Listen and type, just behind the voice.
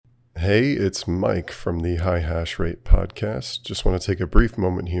Hey, it's Mike from the High Hash Rate podcast. Just want to take a brief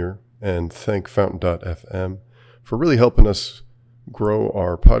moment here and thank Fountain.fm for really helping us grow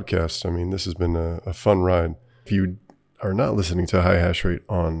our podcast. I mean, this has been a fun ride. If you are not listening to High Hash Rate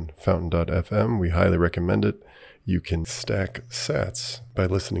on Fountain.fm, we highly recommend it. You can stack sats by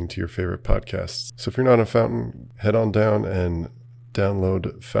listening to your favorite podcasts. So if you're not on Fountain, head on down and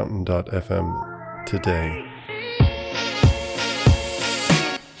download Fountain.fm today.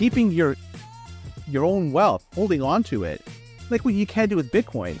 Keeping your own wealth, holding on to it, like what you can do with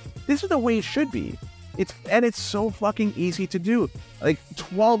Bitcoin. This is the way it should be. It's so fucking easy to do. Like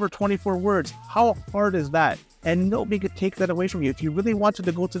 12 or 24 words. How hard is that? And nobody could take that away from you. If you really wanted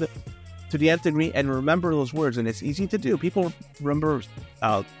to go to the nth degree and remember those words, and it's easy to do. People remember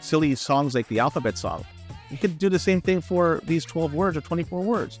silly songs like the alphabet song. You could do the same thing for these 12 words or 24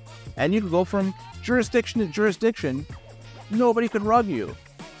 words. And you could go from jurisdiction to jurisdiction. Nobody could rug you.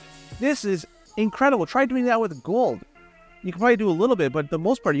 This is incredible. Try doing that with gold. You can probably do a little bit, but the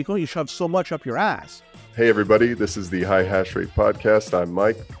most part, you can only shove so much up your ass. Hey, everybody. This is the High Hash Rate podcast. I'm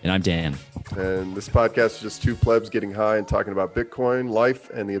Mike. And I'm Dan. And this podcast is just two plebs getting high and talking about Bitcoin,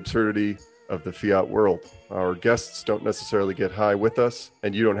 life, and the absurdity of the fiat world. Our guests don't necessarily get high with us,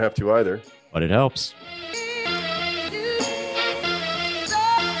 and you don't have to either. But it helps.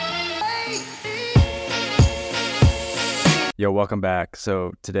 Yo, welcome back.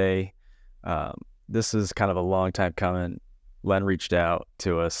 So today, this is kind of a long time coming. Len reached out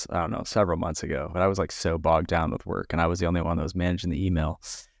to us, I don't know, several months ago, but I was like so bogged down with work and I was the only one that was managing the email.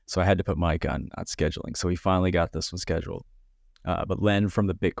 So I had to put Mike on scheduling. So we finally got this one scheduled. But Len from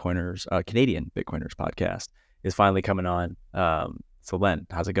the Bitcoiners, Canadian Bitcoiners podcast is finally coming on. So Len,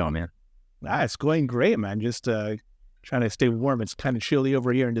 how's it going, man? It's going great, man. Just trying to stay warm. It's kind of chilly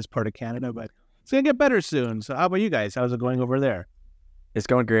over here in this part of Canada, but it's going to get better soon. So how about you guys? How's it going over there? It's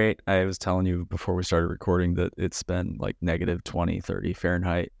going great. I was telling you before we started recording that it's been like negative 20, 30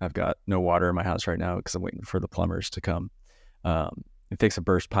 Fahrenheit. I've got no water in my house right now because I'm waiting for the plumbers to come and fix a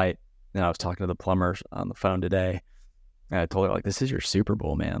burst pipe. And I was talking to the plumbers on the phone today. And I told her, like, this is your Super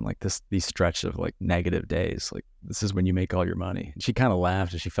Bowl, man. Like these stretch of like negative days. Like this is when you make all your money. And she kind of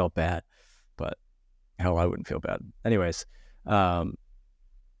laughed and she felt bad. But hell, I wouldn't feel bad. Anyways,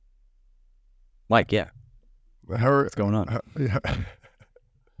 Mike, yeah. What's going on?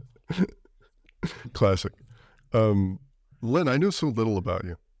 Classic. Len, I know so little about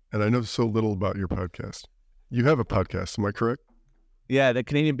you, and I know so little about your podcast. You have a podcast, am I correct? Yeah, the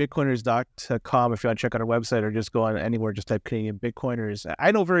CanadianBitcoiners.com. If you want to check out our website or just go on anywhere, just type Canadian Bitcoiners.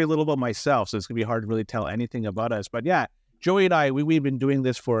 I know very little about myself, so it's going to be hard to really tell anything about us. But yeah, Joey and I, we've been doing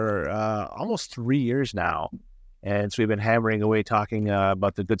this for almost 3 years now. And so we've been hammering away talking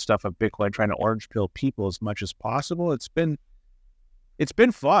about the good stuff of Bitcoin, trying to orange pill people as much as possible. It's been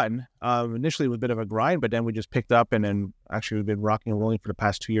fun. Initially, it was a bit of a grind, but then we just picked up, and then actually we've been rocking and rolling for the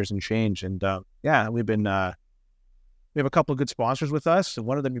past 2 years and change. And yeah, we have a couple of good sponsors with us. And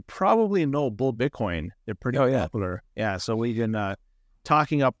one of them you probably know, Bull Bitcoin. They're pretty popular. Yeah, so we've been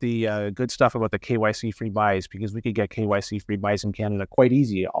talking up the good stuff about the KYC free buys, because we could get KYC free buys in Canada quite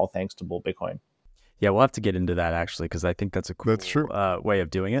easy, all thanks to Bull Bitcoin. Yeah, we'll have to get into that actually, because I think that's a cool way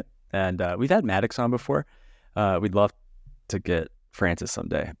of doing it. And we've had Maddox on before. We'd love to get Francis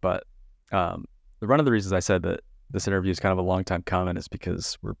someday. But one of the reasons I said that this interview is kind of a long time coming is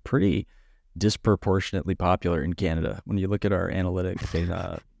because we're pretty disproportionately popular in Canada. When you look at our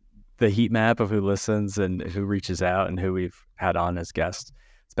analytics, the heat map of who listens and who reaches out and who we've had on as guests,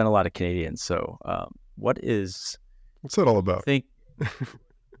 it's been a lot of Canadians. So what's that all about?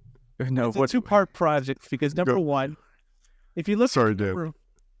 It's a two-part project, because number one, if you look... Sorry, Dan.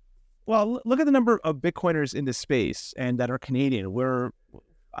 Look at the number of Bitcoiners in this space and that are Canadian.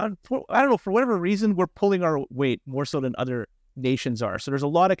 I don't know, for whatever reason, we're pulling our weight more so than other nations are. So there's a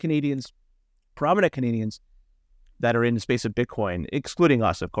lot of Canadians, prominent Canadians, that are in the space of Bitcoin, excluding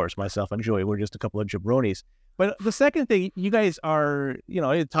us, of course, myself and Joey. We're just a couple of jabronis. But the second thing, you guys are,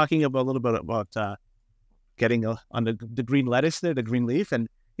 talking about a little bit about getting on the green lettuce there, the green leaf. And,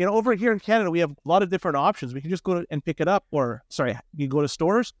 over here in Canada, we have a lot of different options. We can just go and pick it up, you go to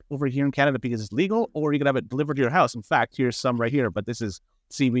stores over here in Canada because it's legal, or you can have it delivered to your house. In fact, here's some right here, but this is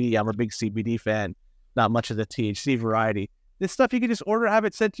CBD. I'm a big CBD fan, not much of the THC variety. This stuff you can just order, have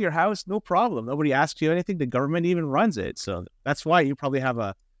it sent to your house, no problem. Nobody asks you anything. The government even runs it. So that's why you probably have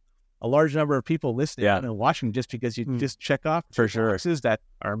a large number of people listening and watching, just because you just check off for sure boxes that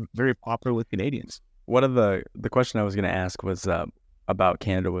are very popular with Canadians. One of the question I was going to ask was about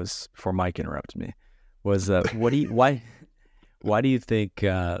Canada was, before Mike interrupted me, was why do you think,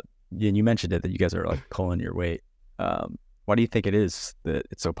 and you mentioned it, that you guys are like pulling your weight. Why Why do you think it is that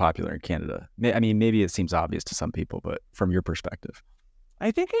it's so popular in Canada? I mean, maybe it seems obvious to some people, but from your perspective.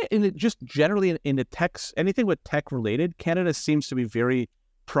 I think just generally in the techs, anything with tech related, Canada seems to be very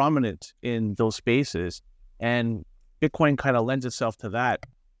prominent in those spaces, and Bitcoin kind of lends itself to that.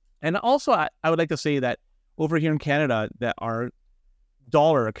 And also, I would like to say that over here in Canada, that our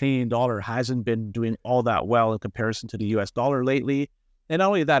Canadian dollar, hasn't been doing all that well in comparison to the US dollar lately. And not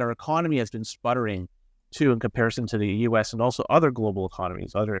only that, our economy has been sputtering too in comparison to the US and also other global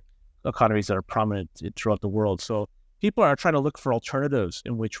economies, other economies that are prominent throughout the world. So people are trying to look for alternatives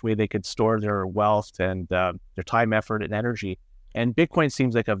in which way they could store their wealth and their time, effort, and energy. And Bitcoin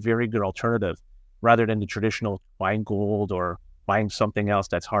seems like a very good alternative rather than the traditional buying gold or buying something else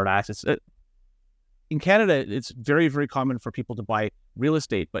that's hard assets. In Canada, it's very, very common for people to buy real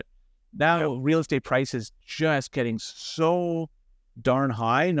estate, but now real estate prices just getting so darn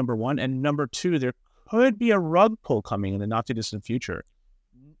high, number one. And number two, there could be a rug pull coming in the not too distant future.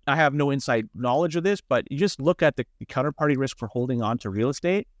 I have no inside knowledge of this, but you just look at the counterparty risk for holding on to real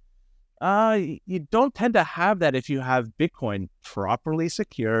estate. You don't tend to have that if you have Bitcoin properly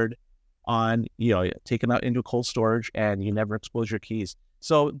secured on, taken out into cold storage and you never expose your keys.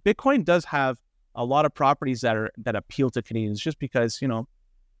 So Bitcoin does have a lot of properties that appeal to Canadians just because,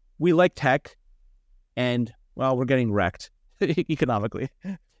 we like tech and, well, we're getting wrecked economically.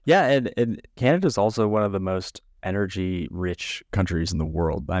 Yeah, and Canada is also one of the most energy-rich countries in the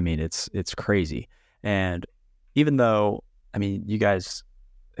world. I mean, it's crazy. And even though, you guys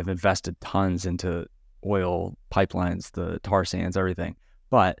have invested tons into oil pipelines, the tar sands, everything,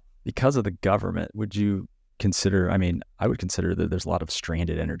 but because of the government, would you consider, I would consider that there's a lot of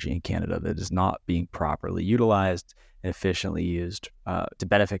stranded energy in Canada that is not being properly utilized and efficiently used to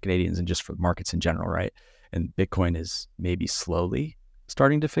benefit Canadians and just for markets in general, right? And Bitcoin is maybe slowly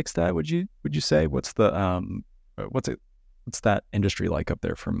starting to fix that. Would you say? What's that industry like up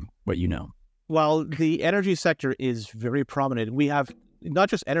there from what you know? Well, the energy sector is very prominent. We have not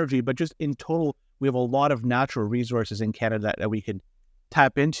just energy, but just in total, we have a lot of natural resources in Canada that we can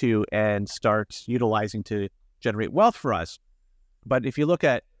tap into and start utilizing to generate wealth for us. But if you look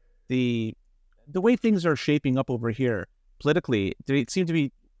at the way things are shaping up over here politically, they seem to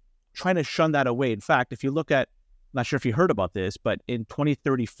be trying to shun that away. In fact, if you look at, not sure if you heard about this, but in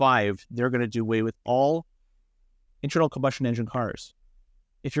 2035, they're going to do away with all internal combustion engine cars.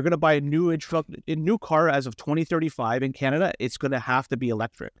 If you're going to buy a new car as of 2035 in Canada, it's going to have to be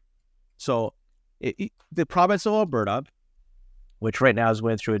electric. So the province of Alberta, which right now is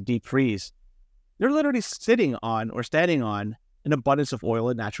going through a deep freeze, they're literally sitting on or standing on an abundance of oil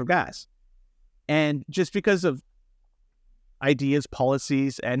and natural gas. And just because of ideas,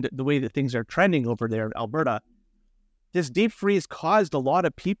 policies, and the way that things are trending over there in Alberta, this deep freeze caused a lot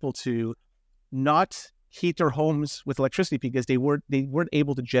of people to not heat their homes with electricity because they weren't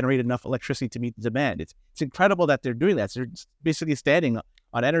able to generate enough electricity to meet the demand. It's incredible that they're doing that. So they're basically standing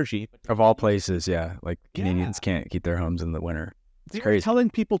on energy. Of all places, yeah. Like Canadians can't keep their homes in the winter. It's They're crazy. telling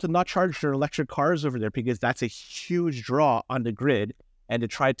people to not charge their electric cars over there because that's a huge draw on the grid, and to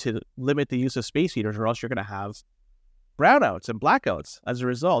try to limit the use of space heaters, or else you're going to have brownouts and blackouts as a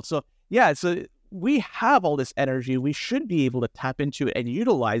result. So we have all this energy. We should be able to tap into it and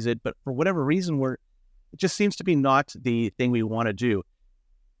utilize it, but for whatever reason, it just seems to be not the thing we want to do.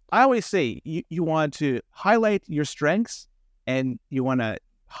 I always say you want to highlight your strengths and you want to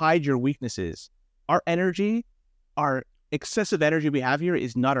hide your weaknesses. Our energy, our excessive energy we have here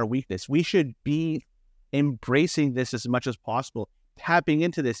is not our weakness. We should be embracing this as much as possible, tapping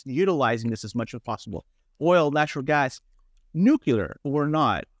into this, utilizing this as much as possible. Oil, natural gas, nuclear or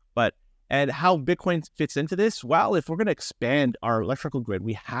not. And how Bitcoin fits into this? Well, if we're going to expand our electrical grid,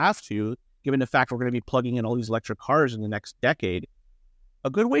 we have to, given the fact we're going to be plugging in all these electric cars in the next decade. A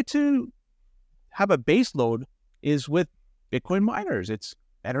good way to have a base load is with Bitcoin miners. It's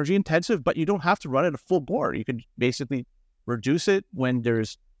energy intensive, but you don't have to run it a full bore. You can basically reduce it when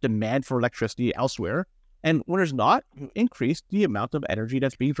there's demand for electricity elsewhere. And when there's not, you increase the amount of energy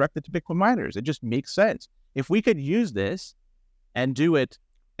that's being directed to Bitcoin miners. It just makes sense. If we could use this and do it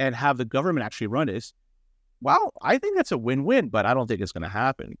and have the government actually run this, well, I think that's a win-win, but I don't think it's going to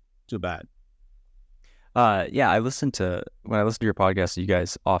happen. Too bad. When I listen to your podcast, you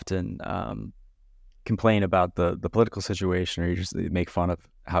guys often complain about the political situation, or you just make fun of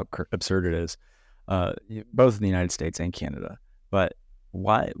how absurd it is, both in the United States and Canada. But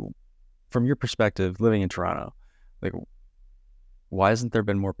why, from your perspective, living in Toronto, like, why hasn't there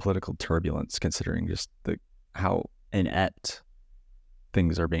been more political turbulence, considering just how inept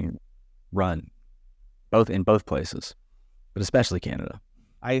things are being run, in both places, but especially Canada?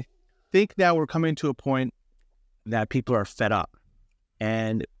 I think now we're coming to a point that people are fed up.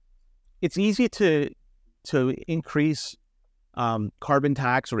 And it's easy to increase carbon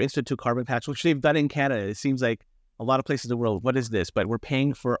tax or institute carbon tax, which they've done in Canada. It seems like a lot of places in the world, what is this? But we're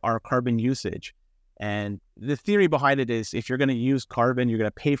paying for our carbon usage. And the theory behind it is if you're going to use carbon, you're going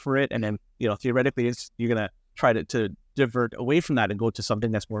to pay for it. And then, theoretically, you're going to try to divert away from that and go to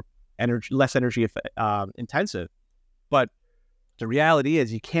something that's more less energy intensive. But the reality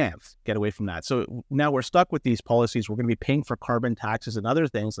is you can't get away from that. So now we're stuck with these policies. We're going to be paying for carbon taxes and other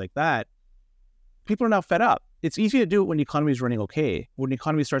things like that. People are now fed up. It's easy to do it when the economy is running okay. When the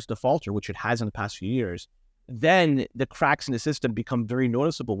economy starts to falter, which it has in the past few years, then the cracks in the system become very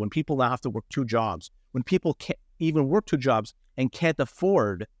noticeable. When people now have to work 2 jobs, when people can't even work 2 jobs and can't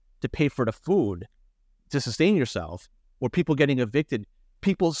afford to pay for the food to sustain yourself, or people getting evicted,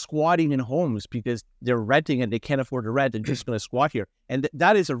 people squatting in homes because they're renting and they can't afford to rent and just going to squat here. And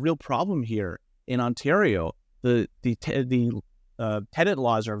that is a real problem here in Ontario. The tenant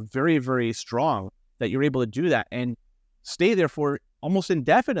laws are very, very strong that you're able to do that and stay there for almost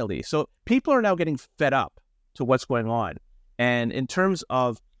indefinitely. So people are now getting fed up to what's going on. And in terms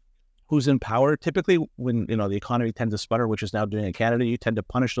of who's in power, typically when the economy tends to sputter, which is now doing in Canada, you tend to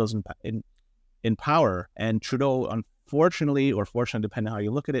punish those in power. And Trudeau, unfortunately, or fortunately, depending on how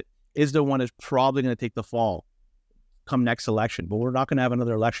you look at it, is the one that's probably going to take the fall come next election. But we're not going to have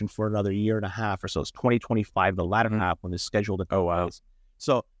another election for another year and a half or so. It's 2025, the latter half, when it's scheduled. Oh, wow.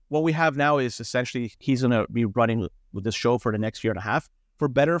 So what we have now is essentially he's going to be running with this show for the next year and a half. For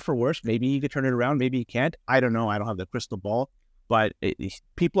better or for worse, maybe he could turn it around, maybe he can't. I don't know. I don't have the crystal ball. But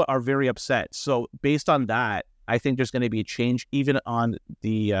people are very upset. So based on that, I think there's going to be a change even on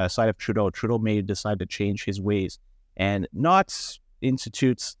the side of Trudeau. Trudeau may decide to change his ways and not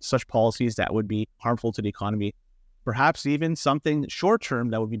institute such policies that would be harmful to the economy. Perhaps even something short-term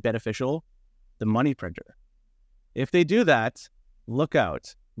that would be beneficial, the money printer. If they do that, look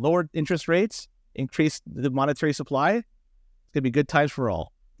out. Lower interest rates, increase the monetary supply. It's going to be good times for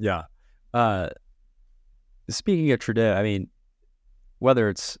all. Yeah. Speaking of Trudeau, I mean, whether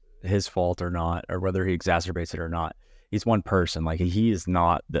it's his fault or not, or whether he exacerbates it or not, he's one person. Like, he is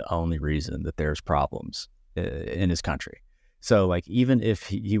not the only reason that there's problems in his country. So, like, even if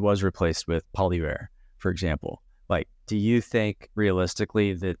he was replaced with Poilievre, for example, like, do you think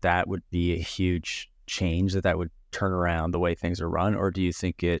realistically that would be a huge change, that would turn around the way things are run? Or do you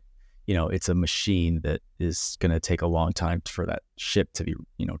think it's a machine that is going to take a long time for that ship to be,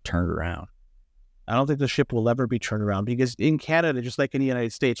 turned around? I don't think the ship will ever be turned around, because in Canada, just like in the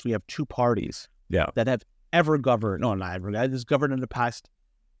United States, we have 2 parties that have ever governed. No, not ever. That is governed in the past.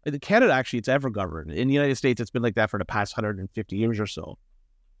 In Canada, actually, it's ever governed. In the United States, it's been like that for the past 150 years or so.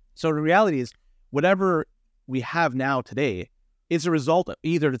 So the reality is, whatever we have now today is a result of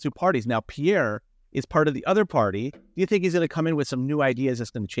either of the 2 parties. Now, Pierre is part of the other party. Do you think he's going to come in with some new ideas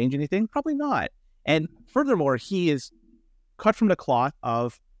that's going to change anything? Probably not. And furthermore, he is cut from the cloth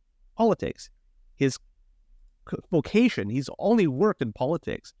of politics. His vocation, he's only worked in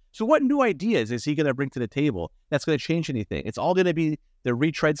politics. So what new ideas is he going to bring to the table that's going to change anything? It's all going to be the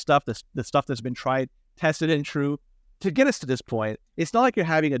retread stuff, the stuff that's been tried, tested, and true to get us to this point. It's not like you're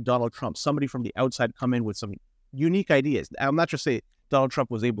having a Donald Trump, somebody from the outside, come in with some unique ideas. I'm not just saying Donald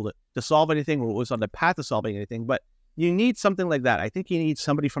Trump was able to solve anything or was on the path to solving anything, but you need something like that. I think you need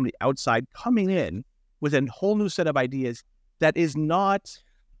somebody from the outside coming in with a whole new set of ideas that is not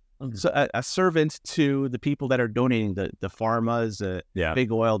a servant to the people that are donating, the pharmas,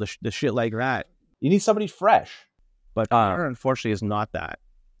 big oil, the shit like that. You need somebody fresh. But Pierre, unfortunately, is not that.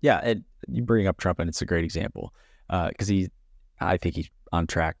 Yeah, and you bring up Trump, and it's a great example because I think he's on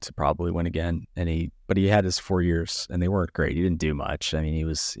track to probably win again. But he had his 4 years, and they weren't great. He didn't do much. I mean, he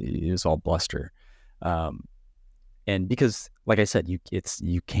was all bluster. And because, like I said,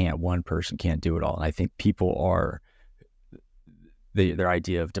 one person can't do it all. And I think people are. Their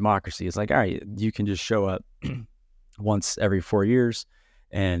idea of democracy is like, all right, you can just show up once every 4 years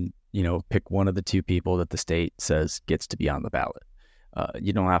and, pick one of the 2 people that the state says gets to be on the ballot.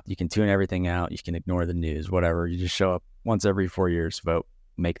 You can tune everything out. You can ignore the news, whatever. You just show up once every 4 years, vote,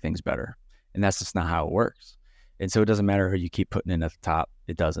 make things better. And that's just not how it works. And so it doesn't matter who you keep putting in at the top.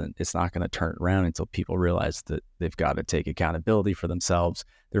 It's not going to turn around until people realize that they've got to take accountability for themselves,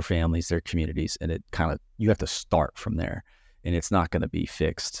 their families, their communities. And you have to start from there. And it's not going to be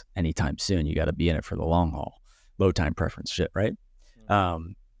fixed anytime soon. You got to be in it for the long haul, low time preference shit, right?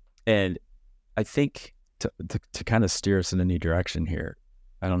 Mm-hmm. And I think to kind of steer us in a new direction here,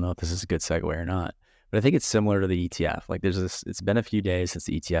 I don't know if this is a good segue or not, but I think it's similar to the ETF. Like it's been a few days since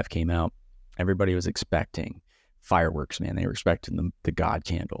the ETF came out. Everybody was expecting fireworks, man. They were expecting the God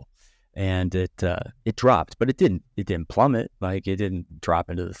candle. and it dropped, but it didn't plummet. Like, it didn't drop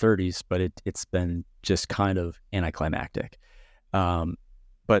into the 30s, but it's been just kind of anticlimactic.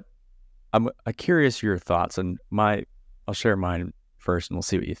 But I'm curious your thoughts, and I'll share mine first, and we'll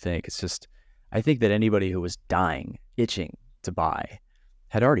see what you think. It's just, I think that anybody who was itching to buy,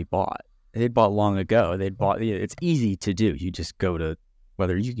 had already bought. They'd bought long ago. It's easy to do. You just go to,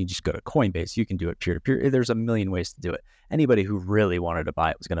 whether you can just go to Coinbase, you can do it peer-to-peer. There's a million ways to do it. Anybody who really wanted to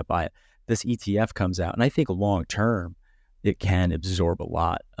buy it was going to buy it. This ETF comes out, and I think long-term, it can absorb a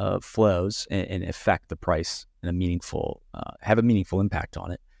lot of flows and affect the price in a meaningful, have a meaningful impact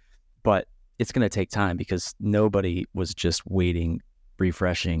on it. But it's going to take time, because nobody was just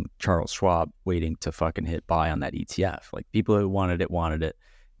refreshing Charles Schwab, waiting to fucking hit buy on that ETF. Like, people who wanted it.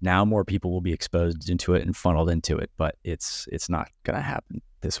 Now more people will be exposed into it and funneled into it, but it's not going to happen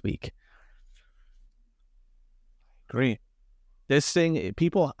this week. Agree. This thing,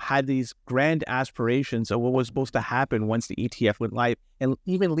 people had these grand aspirations of what was supposed to happen once the ETF went live, and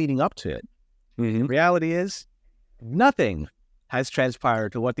even leading up to it. Mm-hmm. Reality is, nothing has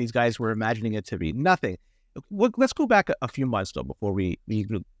transpired to what these guys were imagining it to be. Nothing. Let's go back a few months, though, before we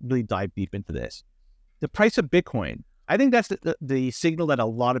really dive deep into this. The price of Bitcoin, I think that's the signal that a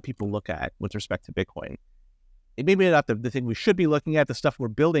lot of people look at with respect to Bitcoin. It may be not the thing we should be looking at. The stuff we're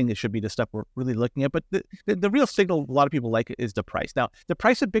building, it should be the stuff we're really looking at. But the real signal a lot of people like is the price. Now, the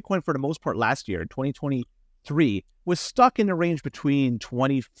price of Bitcoin for the most part last year, 2023, was stuck in the range between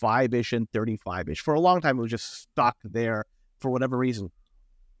 25-ish and 35-ish. For a long time, it was just stuck there for whatever reason.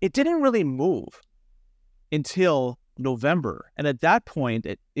 It didn't really move until November. And at that point,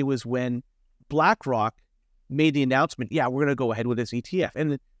 it was when BlackRock made the announcement, yeah, we're going to go ahead with this ETF.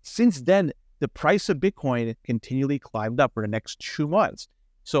 And since then, the price of Bitcoin continually climbed up for the next 2 months.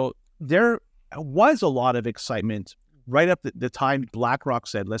 So there was a lot of excitement right up the time BlackRock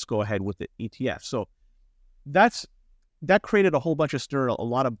said, let's go ahead with the ETF. So that created a whole bunch of stir, a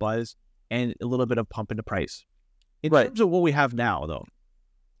lot of buzz, and a little bit of pump in the price. In terms of what we have now, though,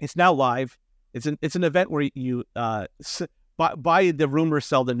 it's now live. It's an event where you buy the rumor,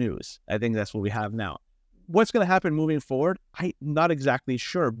 sell the news. I think that's what we have now. What's going to happen moving forward? I'm not exactly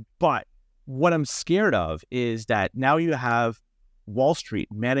sure, but what I'm scared of is that now you have Wall Street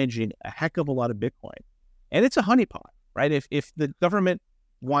managing a heck of a lot of Bitcoin, and it's a honeypot, right? If the government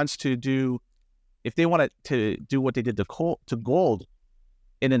wants to do, if they want to do what they did to gold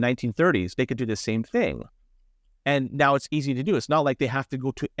in the 1930s, they could do the same thing. And now it's easy to do. It's not like they have to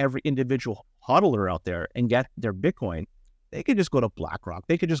go to every individual hodler out there and get their Bitcoin. They could just go to BlackRock.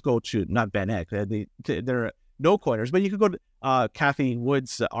 They could just go to, not Ben X, they're no coiners, but you could go to Cathie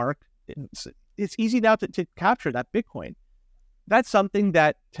Wood's ARK. It's easy now to capture that Bitcoin. That's something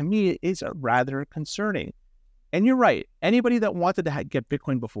that, to me, is rather concerning. And you're right. Anybody that wanted to get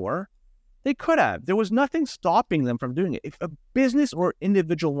Bitcoin before, they could have. There was nothing stopping them from doing it. If a business or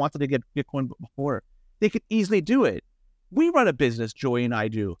individual wanted to get Bitcoin before, they could easily do it. We run a business, Joey and I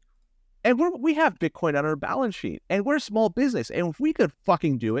do. And we have Bitcoin on our balance sheet. And we're a small business. And if we could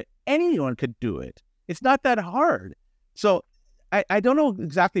fucking do it, anyone could do it. It's not that hard. So I don't know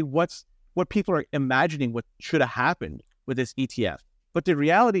exactly what people are imagining what should have happened with this ETF. But the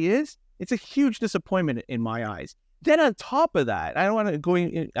reality is, it's a huge disappointment in my eyes. Then on top of that, I don't want to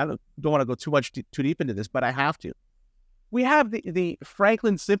go too deep into this, but I have to. We have the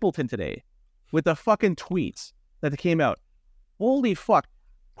Franklin Simpleton today with the fucking tweets that came out. Holy fuck.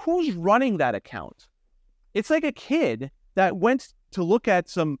 Who's running that account? It's like a kid that went to look at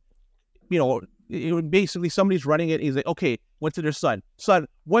some, basically somebody's running it. He's like, okay, went to their son. Son,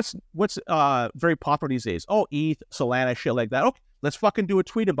 what's very popular these days? Oh, ETH, Solana, shit like that. Okay, let's fucking do a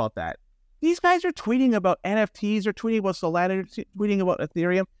tweet about that. These guys are tweeting about NFTs, they're tweeting about Solana, they're tweeting about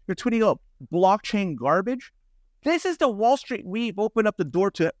Ethereum, they're tweeting about blockchain garbage. This is the Wall Street we've opened up the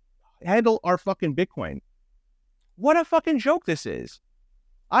door to handle our fucking Bitcoin. What a fucking joke this is.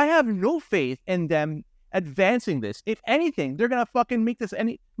 I have no faith in them advancing this. If anything, they're going to fucking make this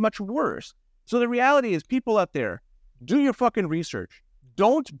much worse. So the reality is, people out there, do your fucking research.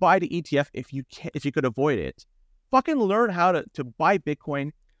 Don't buy the ETF if you could avoid it. Fucking learn how to buy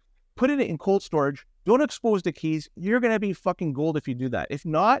Bitcoin, put it in cold storage, don't expose the keys. You're going to be fucking gold if you do that. If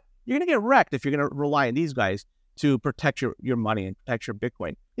not, you're going to get wrecked if you're going to rely on these guys to protect your money and protect your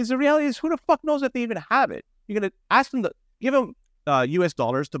Bitcoin. Because the reality is, who the fuck knows if they even have it? You're going to ask them to give them US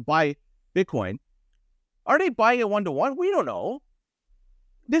dollars to buy Bitcoin. Are they buying it 1-to-1? We don't know.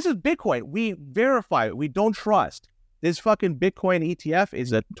 This is Bitcoin. We verify it. We don't trust. This fucking Bitcoin ETF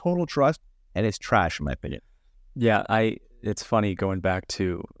is a total trust, and it's trash, in my opinion. Yeah, it's funny going back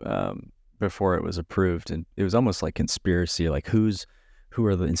to before it was approved, and it was almost like conspiracy, like who's who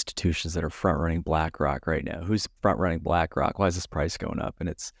are the institutions that are front running BlackRock right now? Who's front running BlackRock? Why is this price going up? And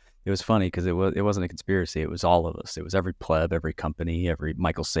it was funny because it wasn't a conspiracy. It was all of us. It was every pleb, every company, every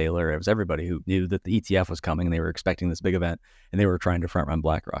Michael Saylor. It was everybody who knew that the ETF was coming and they were expecting this big event and they were trying to front run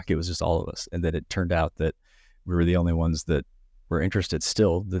BlackRock. It was just all of us. And then it turned out that we were the only ones that were interested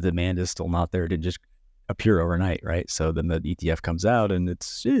still. The demand is still not there. It didn't just appear overnight, right? So then the ETF comes out and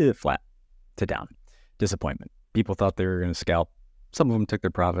it's flat to down. Disappointment. People thought they were going to scalp. Some of them took their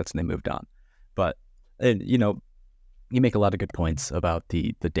profits and they moved on. But, and you know, you make a lot of good points about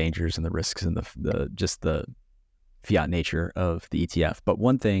the dangers and the risks and the fiat nature of the ETF. But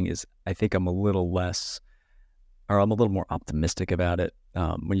one thing is, I think I'm a little more optimistic about it.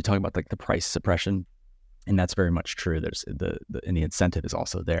 When you talk about like the price suppression, and that's very much true. There's and the incentive is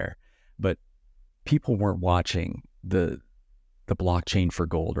also there, but people weren't watching the blockchain for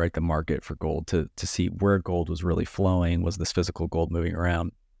gold, right? The market for gold to see where gold was really flowing. Was this physical gold moving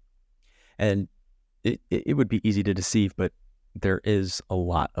around? And it would be easy to deceive, but there is a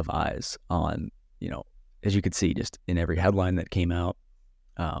lot of eyes on, you know, as you could see just in every headline that came out,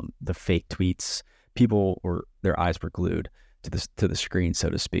 the fake tweets, their eyes were glued to the screen, so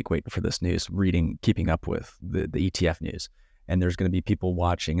to speak, waiting for this news, keeping up with the ETF news. And there's going to be people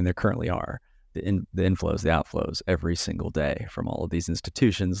watching, and there currently are, the inflows, the outflows every single day from all of these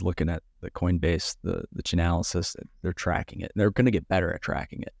institutions, looking at the Coinbase, the Chainalysis. They're tracking it. They're going to get better at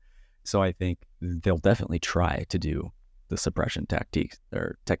tracking it. So I think they'll definitely try to do the suppression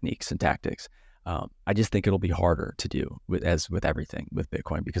techniques and tactics. I just think it'll be harder to do with everything with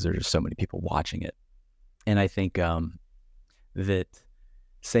Bitcoin because there's just so many people watching it. And I think that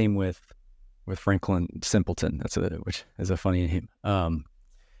same with Franklin Simpleton, which is a funny name.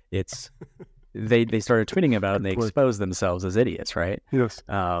 They started tweeting about it and they exposed themselves as idiots, right? Yes.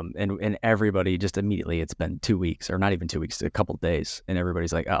 And everybody just immediately, it's been 2 weeks, or not even 2 weeks, a couple of days, and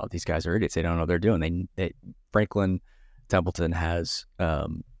everybody's like, oh, these guys are idiots. They don't know what they're doing. Franklin Templeton has,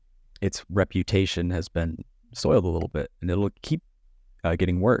 its reputation has been soiled a little bit, and it'll keep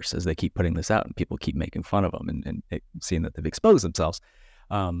getting worse as they keep putting this out and people keep making fun of them and seeing that they've exposed themselves.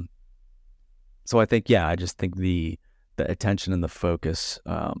 So I think, I just think the attention and the focus,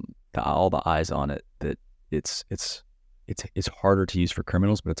 all the eyes on it, that it's harder to use for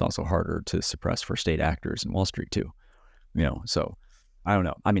criminals, but it's also harder to suppress for state actors in Wall Street too. You know, so I don't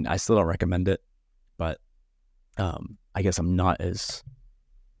know. I mean, I still don't recommend it, but I guess I'm not as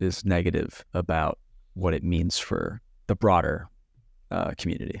negative about what it means for the broader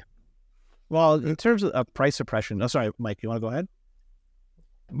community. Well, in terms of price suppression, sorry, Mike, you want to go ahead?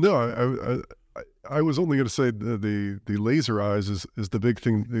 No, I was only going to say the laser eyes is the big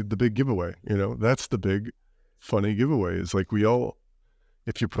thing, the big giveaway. You know, that's the big funny giveaway. Is like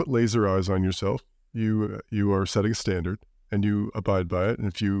if you put laser eyes on yourself, you are setting a standard and you abide by it. And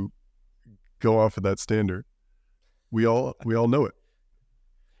if you go off of that standard, we all know it.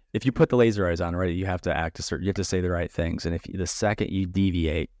 If you put the laser eyes on already, you have to you have to say the right things. And if the second you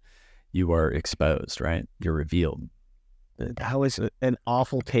deviate, you are exposed, right? You're revealed. That was an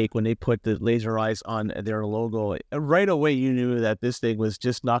awful take when they put the laser eyes on their logo. Right away, you knew that this thing was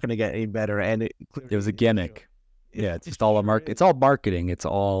just not going to get any better, and it was a gimmick. Yeah, it's just all It's all marketing. It's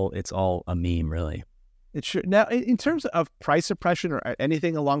all a meme, really. It's sure. Now, in terms of price suppression or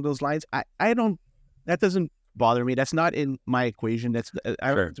anything along those lines, I don't. That doesn't bother me. That's not in my equation.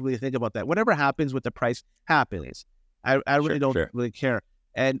 I don't really think about that. Whatever happens with the price happens. I really don't really care.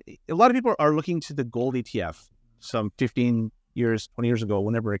 And a lot of people are looking to the gold ETF some 15 years, 20 years ago,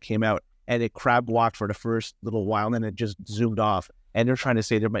 whenever it came out, and it crab walked for the first little while, and then it just zoomed off. And they're trying to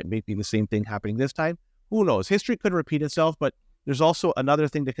say there might be the same thing happening this time. Who knows? History could repeat itself, but there's also another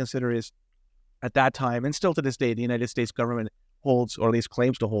thing to consider is at that time, and still to this day, the United States government holds, or at least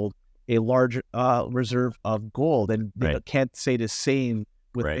claims to hold, a large reserve of gold, and they can't say the same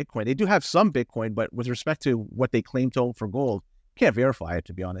with Bitcoin. They do have some Bitcoin, but with respect to what they claim to hold for gold, can't verify it,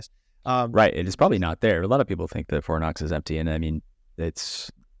 to be honest. Right. It is probably not there. A lot of people think that Fort Knox is empty. And I mean,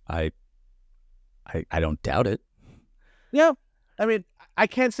 I don't doubt it. Yeah. I mean, I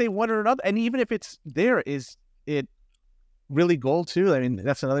can't say one or another. And even if it's there, is it really gold too? I mean,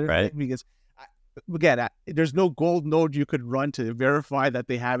 that's another thing, because again, there's no gold node you could run to verify that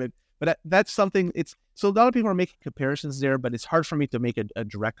they have it. But that's something so a lot of people are making comparisons there, but it's hard for me to make a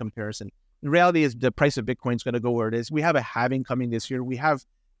direct comparison. The reality is the price of Bitcoin is going to go where it is. We have a halving coming this year. We have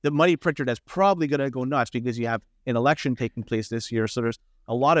the money printer that's probably going to go nuts because you have an election taking place this year. So there's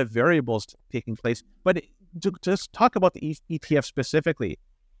a lot of variables taking place. But to just talk about the ETF specifically,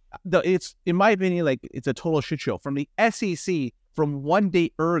 it's, in my opinion, like it's a total shit show. From the SEC, from one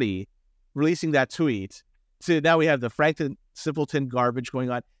day early, releasing that tweet, to now we have the Franklin simpleton garbage going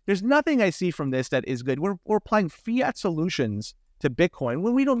on. There's nothing I see from this that is good. We're applying fiat solutions to Bitcoin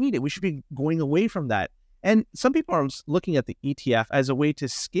when we don't need it. We should be going away from that. And some people are looking at the ETF as a way to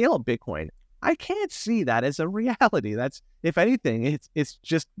scale Bitcoin. I can't see that as a reality. That's, if anything, it's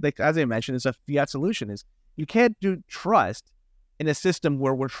just like, as I mentioned, it's a fiat solution. You can't do trust in a system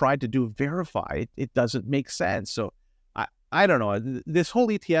where we're trying to do verify. It doesn't make sense. So I don't know. This whole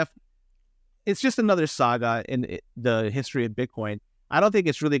ETF, it's just another saga in the history of Bitcoin. I don't think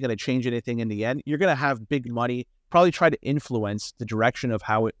it's really going to change anything in the end. You're going to have big money probably try to influence the direction of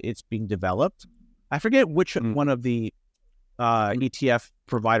how it's being developed. I forget which one of the ETF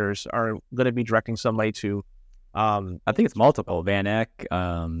providers are going to be directing somebody to. I think it's multiple. Van Eck,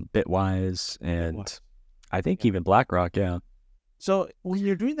 Bitwise, and I think even BlackRock. Yeah. So when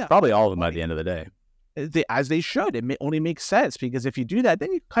you're doing that, probably all of them by the end of the day. As they should. It only makes sense, because if you do that,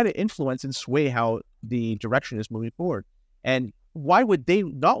 then you kind of influence and sway how the direction is moving forward. And why would they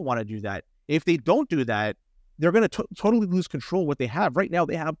not want to do that? If they don't do that, they're going to totally lose control of what they have. Right now,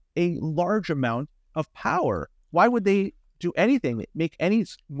 they have a large amount of power. Why would they do anything, make any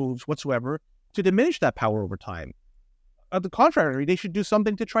moves whatsoever to diminish that power over time? On the contrary, they should do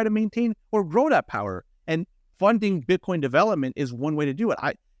something to try to maintain or grow that power. And funding Bitcoin development is one way to do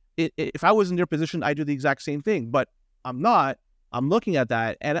it. If I was in their position, I'd do the exact same thing, but I'm not. I'm looking at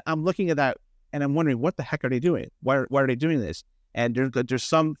that, and I'm wondering, what the heck are they doing? Why are they doing this? And there's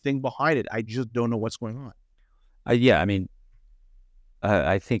something behind it. I just don't know what's going on. Yeah, I mean,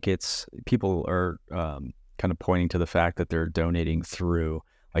 I think it's people are kind of pointing to the fact that they're donating through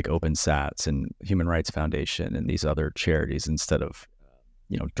like OpenSats and Human Rights Foundation and these other charities instead of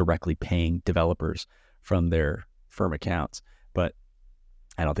directly paying developers from their firm accounts. But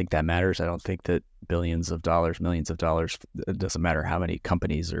I don't think that matters. I don't think that billions of dollars, millions of dollars, it doesn't matter how many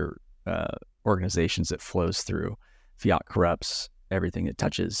companies or organizations it flows through. Fiat corrupts everything it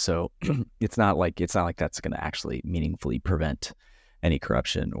touches. So it's not like that's going to actually meaningfully prevent any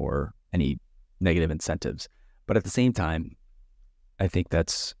corruption or any negative incentives. But at the same time, I think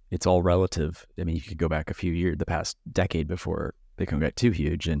it's all relative. I mean, you could go back a few years, the past decade before Bitcoin got too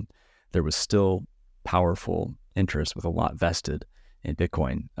huge, and there was still powerful interest with a lot vested in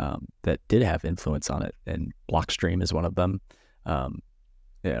Bitcoin that did have influence on it. And Blockstream is one of them.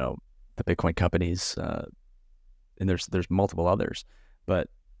 The Bitcoin companies, and there's multiple others.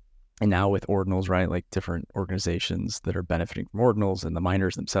 And now with ordinals, right, like different organizations that are benefiting from ordinals and the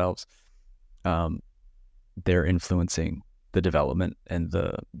miners themselves, they're influencing the development and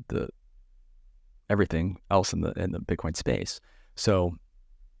the everything else in the Bitcoin space. So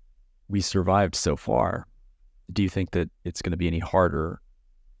we survived so far. Do you think that it's going to be any harder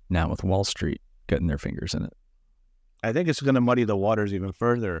now with Wall Street getting their fingers in it? I think it's going to muddy the waters even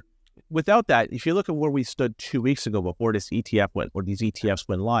further. Without that, if you look at where we stood 2 weeks ago before this ETF went, or these ETFs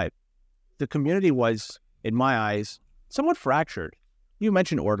went live, the community was, in my eyes, somewhat fractured. You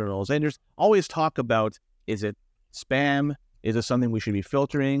mentioned ordinals, and there's always talk about, is it spam? Is it something we should be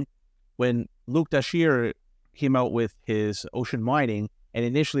filtering? When Luke Dashir came out with his ocean mining, and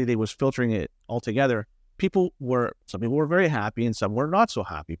initially they was filtering it altogether, some people were very happy and some were not so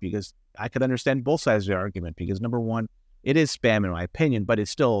happy, because I could understand both sides of the argument, because number one, it is spam in my opinion, but it's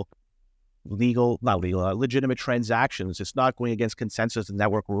still legitimate transactions. It's not going against consensus and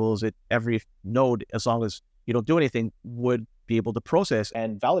network rules. Every node, as long as you don't do anything, would be able to process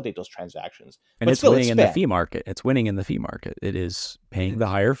and validate those transactions. And it's winning in the fee market. It's winning in the fee market. It is paying the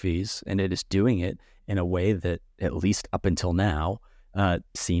higher fees, and it is doing it in a way that, at least up until now,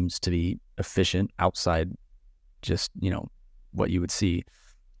 seems to be efficient outside just, what you would see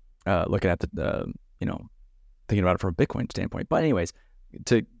looking at thinking about it from a Bitcoin standpoint. But anyways,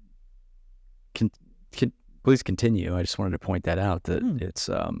 to please continue. I just wanted to point that out, that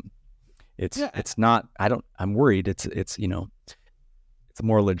it's not, I'm worried it's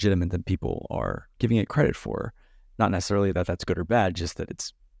more legitimate than people are giving it credit for. Not necessarily that that's good or bad, just that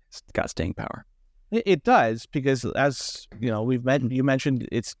it's got staying power. It does, because as you mentioned,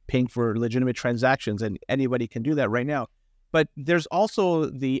 it's paying for legitimate transactions, and anybody can do that right now. But there's also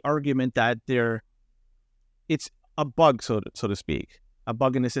the argument that it's a bug, so to speak, a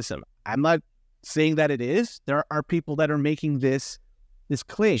bug in the system. I'm not saying that it is. There are people that are making this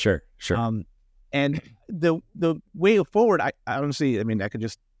claim. Sure. And the way forward, I honestly, I could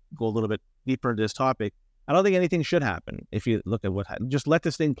just go a little bit deeper into this topic. I don't think anything should happen. If you look at what happened, just let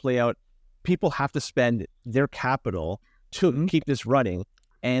this thing play out. People have to spend their capital to keep this running,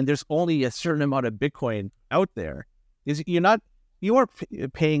 and there's only a certain amount of Bitcoin out there. You are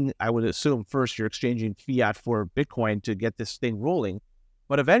paying, I would assume, first you're exchanging fiat for Bitcoin to get this thing rolling,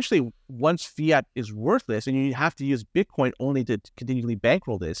 But eventually, once fiat is worthless and you have to use Bitcoin only to continually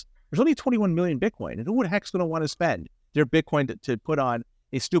bankroll this, there's only 21 million Bitcoin. And who the heck's going to want to spend their Bitcoin to put on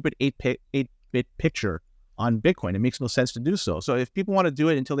a stupid 8-bit picture on Bitcoin? It makes no sense to do so. So if people want to do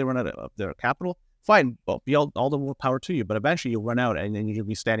it until they run out of their capital, fine, well, be all the more power to you. But eventually you'll run out and then you'll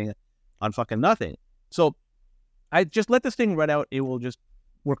be standing on fucking nothing. So I just let this thing run out. It will just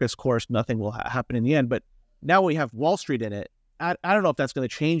work its course. Nothing will happen in the end. But now we have Wall Street in it. I don't know if that's going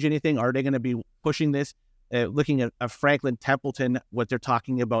to change anything. Are they going to be pushing this? Looking at Franklin Templeton, what they're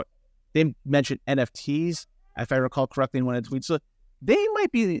talking about, they mentioned NFTs, if I recall correctly in one of the tweets. So they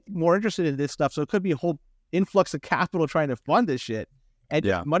might be more interested in this stuff. So it could be a whole influx of capital trying to fund this shit and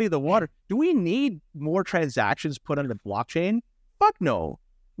just muddy the water. Do we need more transactions put on the blockchain? Fuck no.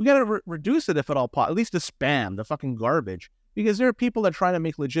 We got to reduce it if at all possible. At least the spam, the fucking garbage. Because there are people that are trying to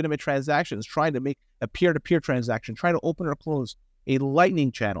make legitimate transactions, trying to make a peer-to-peer transaction, trying to open or close a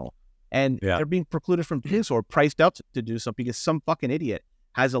lightning channel. And they're being precluded from doing so or priced out to do so because some fucking idiot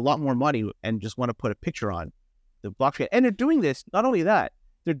has a lot more money and just want to put a picture on the blockchain. And they're doing this, not only that,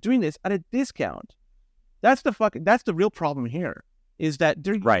 they're doing this at a discount. That's the real problem here, is that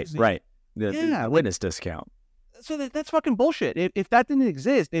they're using, the witness discount. So that's fucking bullshit. If that didn't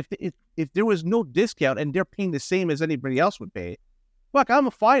exist, if there was no discount and they're paying the same as anybody else would pay, fuck,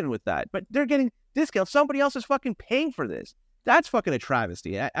 I'm fine with that. But they're getting discounts. Somebody else is fucking paying for this. That's fucking a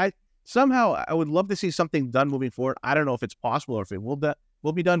travesty. I somehow I would love to see something done moving forward. I don't know if it's possible or if it will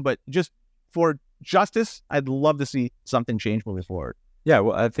be done, but just for justice, I'd love to see something change moving forward. Yeah,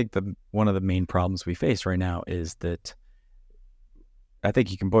 well, I think one of the main problems we face right now is that I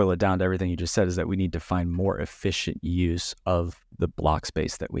think you can boil it down to everything you just said, is that we need to find more efficient use of the block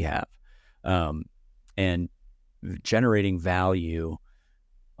space that we have. And generating value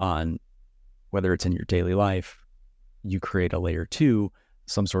on whether it's in your daily life, you create a layer 2,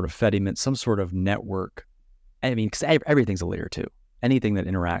 some sort of Fediment, some sort of network. I mean, because everything's a layer 2. Anything that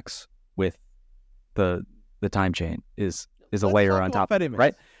interacts with the time chain is a layer on top,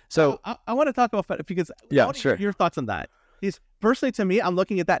 right? So I want to talk about Fediment because your thoughts on that. Personally, to me, I'm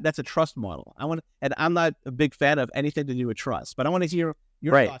looking at that. That's a trust model. And I'm not a big fan of anything to do with trust, but I want to hear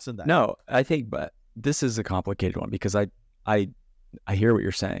your thoughts on that. No, I think, but this is a complicated one because I hear what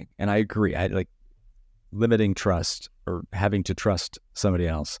you're saying, and I agree. I like limiting trust or having to trust somebody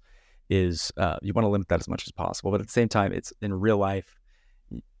else is you want to limit that as much as possible, but at the same time, it's in real life.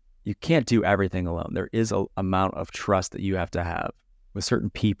 You can't do everything alone. There is an amount of trust that you have to have with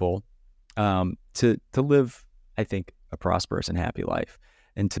certain people to live, I think, a prosperous and happy life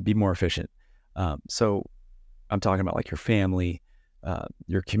and to be more efficient. So I'm talking about like your family,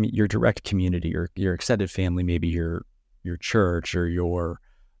 your direct community, your extended family, maybe your church or your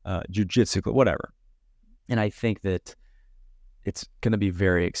jiu-jitsu, whatever. And I think that it's going to be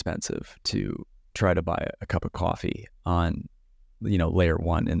very expensive to try to buy a cup of coffee on, layer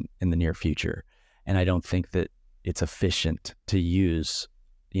 1 in the near future. And I don't think that it's efficient to use,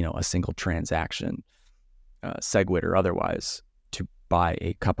 a single transaction, SegWit or otherwise, to buy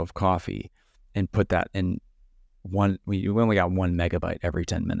a cup of coffee and put that in we only got 1 megabyte every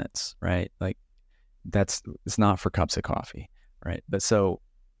 10 minutes, right? Like it's not for cups of coffee, right? But so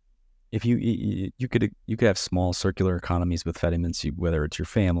if you could have small circular economies with Fediments, whether it's your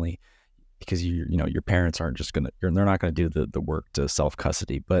family, because your parents aren't just they're not gonna do the work to self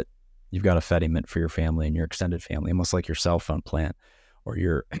custody, but you've got a Fediment for your family and your extended family, almost like your cell phone plan or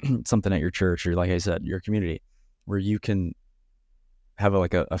your something at your church or, like I said, your community, where you can have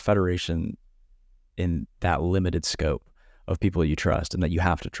a federation in that limited scope of people you trust and that you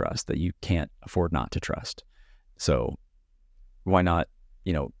have to trust, that you can't afford not to trust. So why not,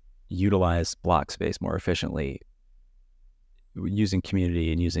 utilize block space more efficiently using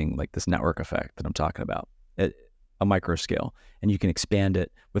community and using like this network effect that I'm talking about at a micro scale, and you can expand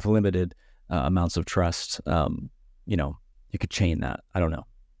it with limited amounts of trust. You could chain that. I don't know.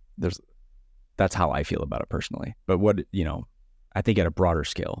 That's how I feel about it personally. But I think at a broader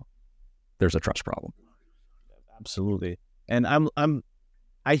scale, there's a trust problem. Absolutely. And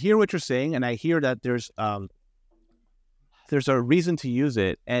I hear what you're saying, and I hear that there's a reason to use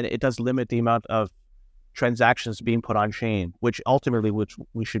it, and it does limit the amount of transactions being put on chain, which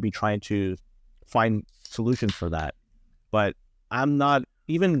we should be trying to find solutions for that. But I'm not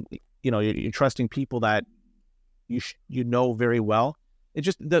even, you're trusting people that you know very well. It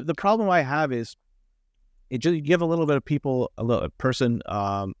just the problem I have is it just you give a little bit of people a little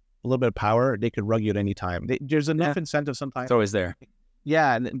bit of power, they could rug you at any time. There's enough incentive sometimes. It's always there.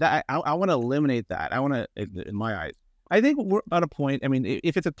 Yeah, and I want to eliminate that. In my eyes, I think we're at a point. I mean,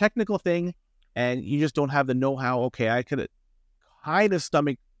 if it's a technical thing and you just don't have the know-how, okay, kind of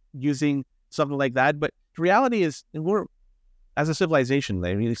stomach using something like that. But the reality is, we're, as a civilization,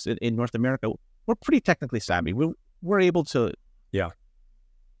 at least in North America, we're pretty technically savvy. We're able to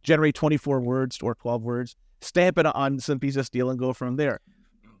generate 24 words or 12 words, stamp it on some piece of steel and go from there.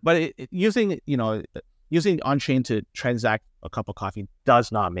 But using on-chain to transact a cup of coffee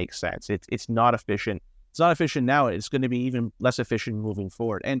does not make sense. It's not efficient. It's not efficient now. It's going to be even less efficient moving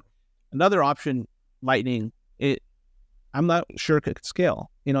forward. And another option, Lightning, I'm not sure it could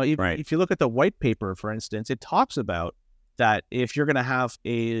scale. If you look at the white paper, for instance, it talks about that if you're going to have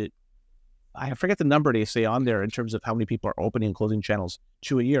I forget the number they say on there in terms of how many people are opening and closing channels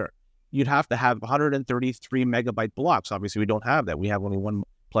to a year, you'd have to have 133 megabyte blocks. Obviously, we don't have that. We have only one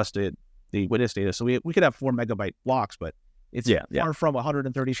plus the witness data. So we could have 4 megabyte blocks, but it's far from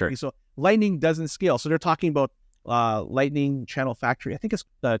 133. Sure. So Lightning doesn't scale. So they're talking about Lightning Channel Factory. I think it's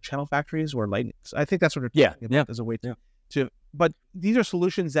Channel Factories or Lightning. I think that's what they're talking about as a way to. But these are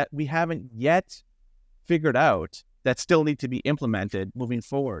solutions that we haven't yet figured out that still need to be implemented moving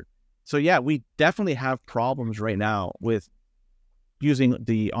forward. So we definitely have problems right now with using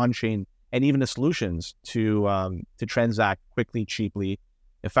the on-chain and even the solutions to transact quickly, cheaply,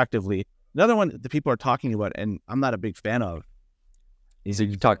 effectively. Another one that people are talking about, and I'm not a big fan of, is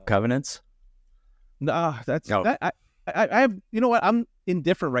you talk covenants? No, I have. You know what? I'm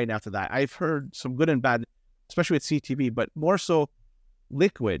indifferent right now to that. I've heard some good and bad, especially with CTV, but more so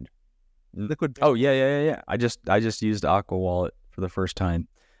Liquid. Oh yeah. I just used Aqua Wallet for the first time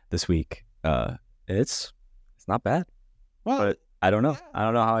this week. It's not bad. Well, but I don't know. I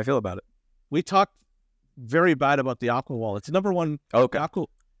don't know how I feel about it. We talked very bad about the Aqua Wallet. It's number one. Okay.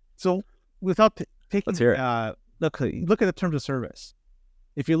 So without taking, let's hear it. Look at the terms of service.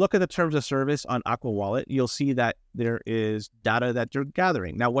 If you look at the terms of service on Aqua Wallet, you'll see that there is data that they're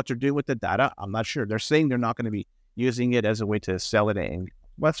gathering. Now, what they're doing with the data, I'm not sure. They're saying they're not going to be using it as a way to sell it, and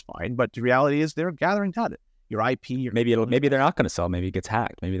that's fine. But the reality is they're gathering data. Your IP. Maybe they're not going to sell. Maybe it gets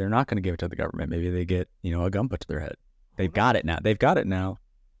hacked. Maybe they're not going to give it to the government. Maybe they get a gun put to their head. They've got it now.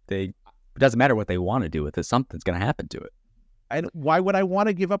 It doesn't matter what they want to do with it. Something's going to happen to it. And why would I want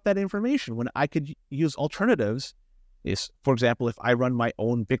to give up that information when I could use alternatives? For example, if I run my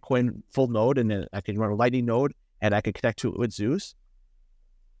own Bitcoin full node and then I can run a Lightning node and I can connect to it with Zeus,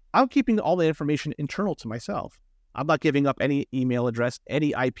 I'm keeping all the information internal to myself. I'm not giving up any email address,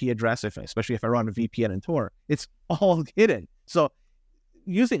 any IP address, especially if I run a VPN and Tor. It's all hidden. So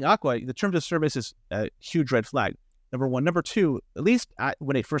using Aqua, the terms of service is a huge red flag. Number one. Number two, at least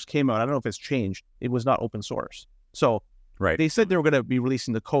when it first came out, I don't know if it's changed, it was not open source. So they said they were going to be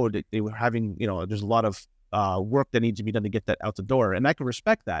releasing the code. They were having, there's a lot of work that needs to be done to get that out the door. And I can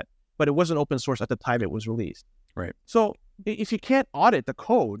respect that, but it wasn't open source at the time it was released. Right. So if you can't audit the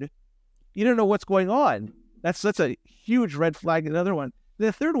code, you don't know what's going on. That's a huge red flag. Another one.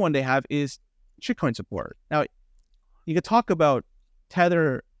 The third one they have is shitcoin support. Now, you could talk about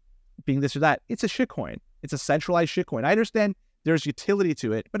Tether being this or that. It's a shitcoin. It's a centralized shitcoin. I understand there's utility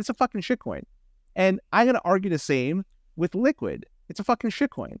to it, but it's a fucking shitcoin. And I'm going to argue the same with Liquid. It's a fucking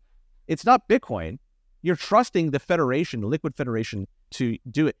shitcoin. It's not Bitcoin. You're trusting the Federation, the Liquid Federation, to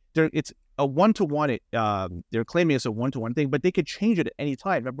do it. It's a one-to-one. They're claiming it's a one-to-one thing, but they could change it at any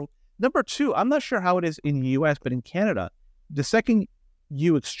time. Number two, I'm not sure how it is in the US, but in Canada, the second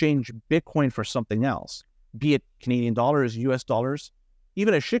you exchange Bitcoin for something else, be it Canadian dollars, US dollars,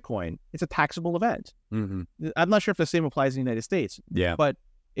 even a shitcoin, it's a taxable event. Mm-hmm. I'm not sure if the same applies in the United States. Yeah. But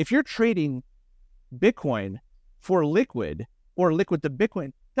if you're trading Bitcoin for Liquid or Liquid to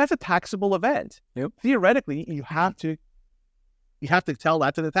Bitcoin, that's a taxable event. Yep. Theoretically, you have to tell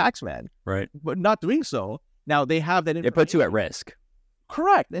that to the tax man. Right. But not doing so, now they have that information. It puts you at risk.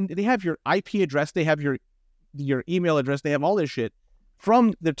 Correct. And they have your IP address, they have your email address, they have all this shit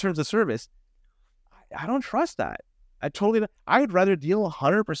from the terms of service. I don't trust that. I'd rather deal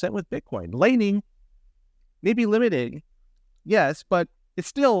 100% with Bitcoin. Lightning, maybe limiting, yes, but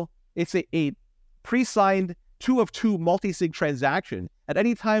it's a pre-signed 2 of 2 multi-sig transaction. At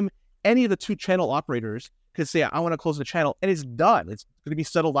any time, any of the 2 channel operators could say, I want to close the channel, and it's done. It's going to be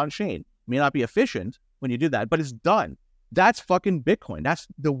settled on chain. It may not be efficient when you do that, but it's done. That's fucking Bitcoin. That's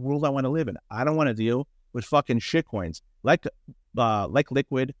the world I want to live in. I don't want to deal with fucking shitcoins like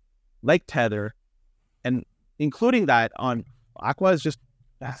Liquid, like Tether, and including that on Aqua is just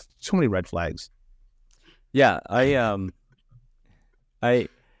so many red flags. Yeah,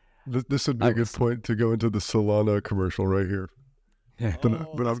 This would be a good point to go into the Solana commercial right here. Yeah.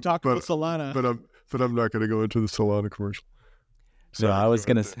 Let's talk about Solana. But I'm not going to go into the Solana commercial. So I was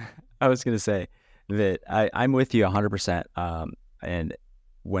gonna say that I'm with you 100%. And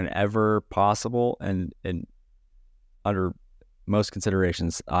whenever possible, and under most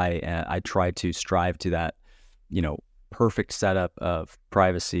considerations, I try to strive to that, perfect setup of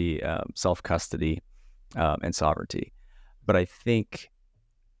privacy, self-custody, and sovereignty. But I think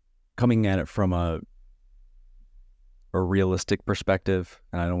coming at it from a realistic perspective,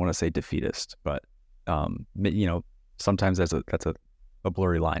 and I don't want to say defeatist, but sometimes that's a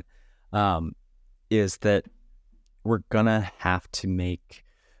blurry line, is that we're gonna have to make,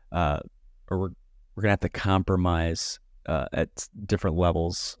 or we're gonna have to compromise at different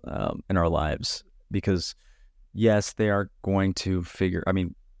levels in our lives, because yes, they are going to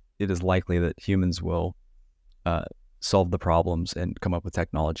it is likely that humans will solve the problems and come up with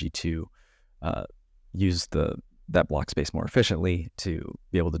technology to use that block space more efficiently, to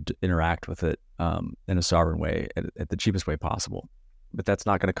be able to interact with it in a sovereign way at the cheapest way possible. But that's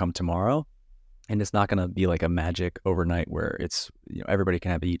not going to come tomorrow, and it's not going to be like a magic overnight where it's everybody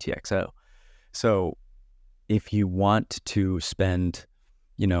can have a UTXO. So if you want to spend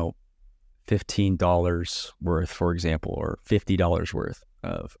 $15 worth, for example, or $50 worth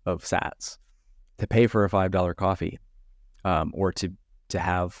of sats to pay for a $5 coffee, or to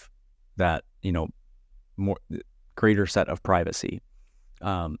have that more greater set of privacy,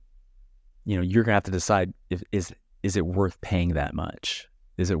 you're gonna have to decide is it worth paying that much?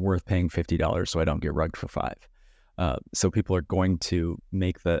 Is it worth paying $50 so I don't get rugged for $5? So people are going to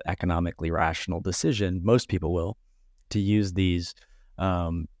make the economically rational decision. Most people will, to use these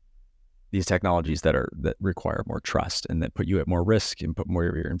technologies that require more trust and that put you at more risk and put more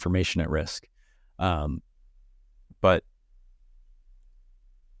of your information at risk. But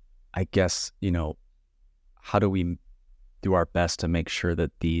I guess, how do we do our best to make sure that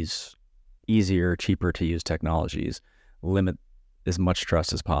these easier, cheaper to use technologies limit as much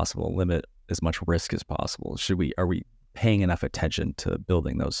trust as possible, limit as much risk as possible? Are we paying enough attention to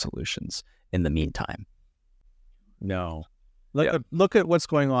building those solutions in the meantime? No. Look at what's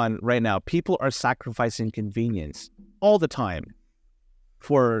going on right now. People are sacrificing convenience all the time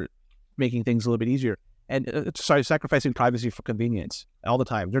for making things a little bit easier. And sacrificing privacy for convenience all the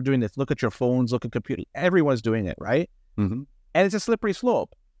time. They're doing this. Look at your phones, look at computers. Everyone's doing it, right? Mm-hmm. And it's a slippery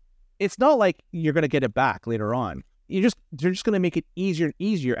slope. It's not like you're going to get it back later on. They're just going to make it easier and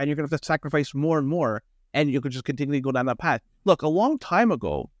easier, and you're going to have to sacrifice more and more, and you could just continually go down that path. Look, a long time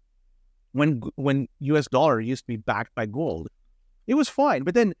ago, when U.S. dollar used to be backed by gold, it was fine.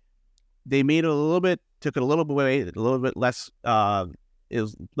 But then they made it took it a little bit away, a little bit less. It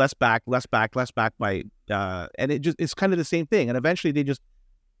was less back by, and it's kind of the same thing. And eventually they just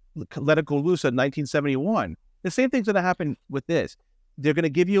let it go loose in 1971. The same thing's going to happen with this. They're going to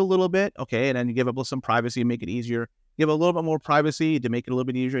give you a little bit, okay, and then you give up some privacy and make it easier. Give a little bit more privacy to make it a little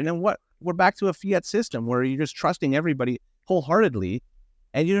bit easier. And then we're back to a fiat system where you're just trusting everybody wholeheartedly,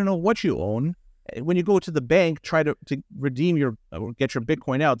 and you don't know what you own. When you go to the bank, try to redeem or get your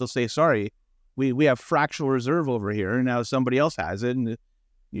Bitcoin out, they'll say, sorry, we have fractional reserve over here, and now somebody else has it, and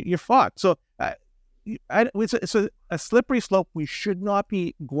you're fucked. So it's a slippery slope. We should not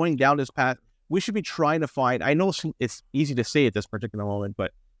be going down this path. We should be trying to find, I know it's easy to say at this particular moment,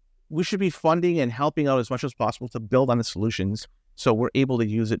 but we should be funding and helping out as much as possible to build on the solutions so we're able to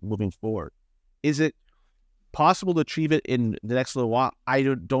use it moving forward. Is it possible to achieve it in the next little while? I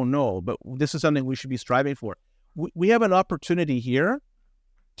don't know, but this is something we should be striving for. We have an opportunity here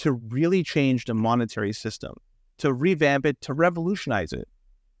to really change the monetary system, to revamp it, to revolutionize it.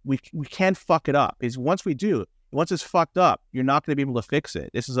 We can't fuck it up. Because once it's fucked up, you're not going to be able to fix it.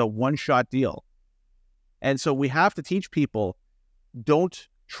 This is a one-shot deal. And so we have to teach people, don't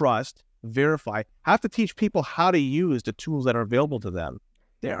trust, verify. Have to teach people how to use the tools that are available to them.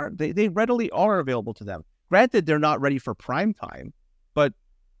 They readily are available to them. Granted, they're not ready for prime time, but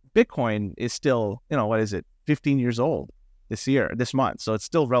Bitcoin is still, 15 years old this month. So it's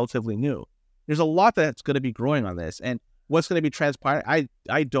still relatively new. There's a lot that's going to be growing on this. And what's going to be transpiring,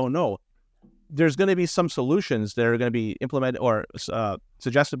 I don't know. There's going to be some solutions that are going to be implemented or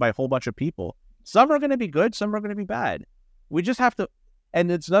suggested by a whole bunch of people. Some are going to be good, some are going to be bad. We just have to, and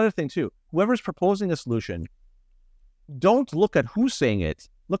it's another thing too, whoever's proposing a solution, don't look at who's saying it,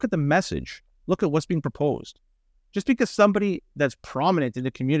 look at the message, look at what's being proposed. Just because somebody that's prominent in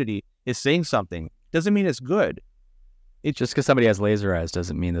the community is saying something doesn't mean it's good. It's just because somebody has laser eyes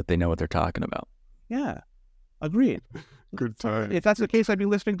doesn't mean that they know what they're talking about. Yeah, agreed. Good time. If that's the case, I'd be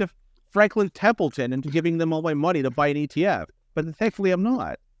listening to Franklin Templeton and giving them all my money to buy an ETF. But thankfully, I'm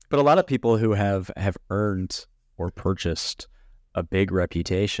not. But a lot of people who have earned or purchased a big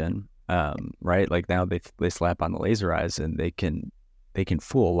reputation, right? Like now they slap on the laser eyes and they can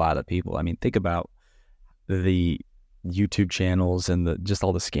fool a lot of people. I mean, think about the YouTube channels and just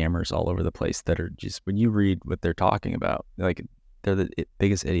all the scammers all over the place that are just, when you read what they're talking about, like they're the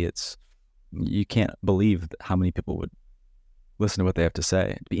biggest idiots. You can't believe how many people would listen to what they have to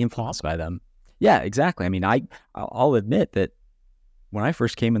say, be influenced by them. Yeah, exactly. I mean, I'll admit that when I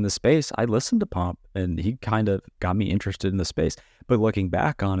first came in the space, I listened to Pomp and he kind of got me interested in the space. But looking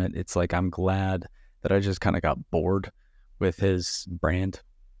back on it, it's like, I'm glad that I just kind of got bored with his brand.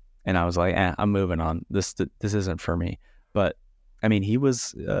 And I was like, I'm moving on. This isn't for me. But I mean, he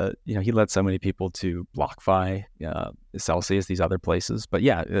was, he led so many people to BlockFi, Celsius, these other places. But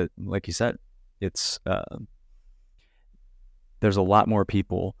yeah, like you said, it's, there's a lot more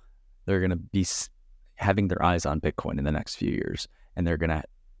people that are going to be having their eyes on Bitcoin in the next few years. And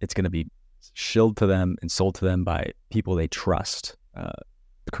it's going to be shilled to them and sold to them by people they trust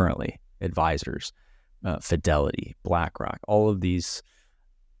currently, advisors, Fidelity, BlackRock, all of these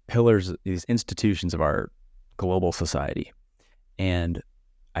pillars, these institutions of our global society. And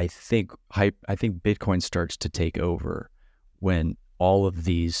I think Bitcoin starts to take over when all of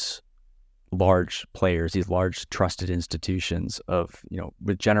these large players, these large trusted institutions of,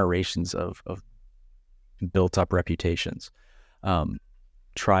 with generations of built up reputations,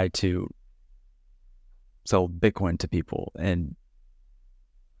 try to sell Bitcoin to people, and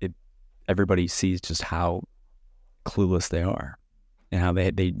everybody sees just how clueless they are and how they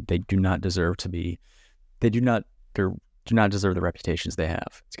do not deserve to be, they do not deserve the reputations they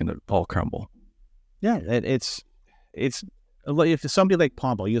have. It's going to all crumble. Yeah, it's if somebody like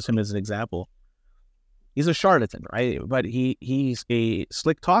Pomp, I'll use him as an example. He's a charlatan, right? But he's a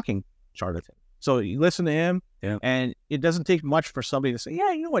slick talking charlatan. So you listen to him, and it doesn't take much for somebody to say,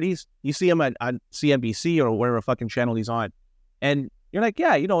 yeah, you know what, you see him on CNBC or whatever fucking channel he's on, and you're like,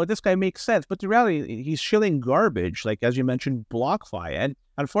 yeah, this guy makes sense. But the reality, he's shilling garbage, like, as you mentioned, BlockFi. And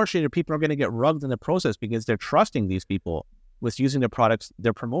unfortunately, people are going to get rugged in the process because they're trusting these people with using the products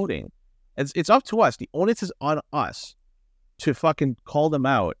they're promoting. It's up to us. The onus is on us to fucking call them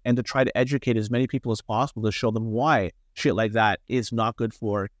out and to try to educate as many people as possible to show them why shit like that is not good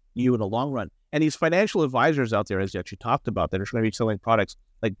for you in the long run. And these financial advisors out there, as you actually talked about, that are going to be selling products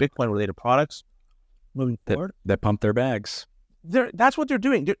like Bitcoin-related products moving forward, that pump their bags. That's what they're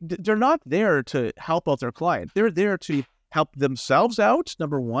doing. They're not there to help out their client. They're there to help themselves out,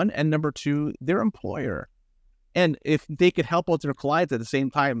 number one, and number two, their employer. And if they could help out their clients at the same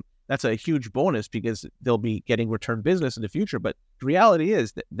time, that's a huge bonus because they'll be getting return business in the future. But the reality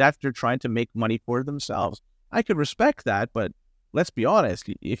is that they're trying to make money for themselves. I could respect that, but let's be honest.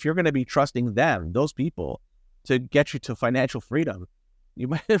 If you're going to be trusting them, those people, to get you to financial freedom,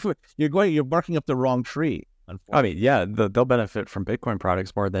 you're barking up the wrong tree. I mean, yeah, they'll benefit from Bitcoin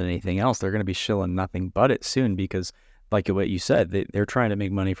products more than anything else. They're going to be shilling nothing but it soon because, like what you said, they're trying to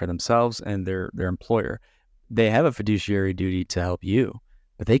make money for themselves and their employer. They have a fiduciary duty to help you,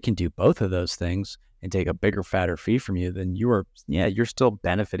 but they can do both of those things and take a bigger, fatter fee from you than you're still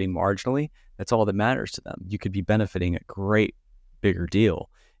benefiting marginally. That's all that matters to them. You could be benefiting a great bigger deal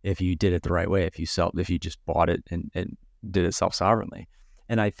if you did it the right way, if you just bought it and did it self-sovereignly.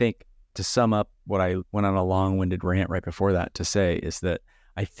 And I think, to sum up what I went on a long-winded rant right before that to say, is that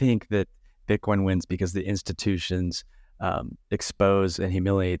I think that Bitcoin wins because the institutions expose and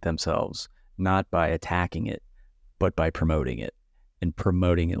humiliate themselves, not by attacking it, but by promoting it, and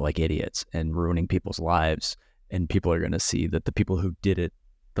promoting it like idiots and ruining people's lives. And people are going to see that the people who did it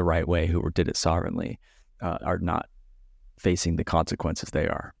the right way, who did it sovereignly, are not facing the consequences they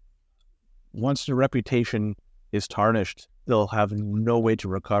are. Once their reputation is tarnished, they'll have no way to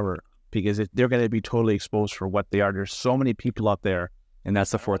recover, because they're going to be totally exposed for what they are. There's so many people out there. And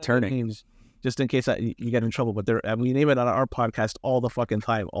that's the fourth turning. Just in case you get in trouble, but we name it on our podcast all the fucking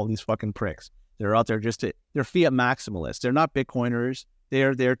time, all these fucking pricks. They're out there they're fiat maximalists. They're not Bitcoiners.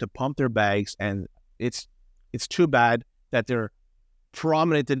 They're there to pump their bags, and it's too bad that they're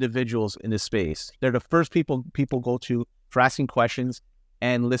prominent individuals in this space. They're the first people go to for asking questions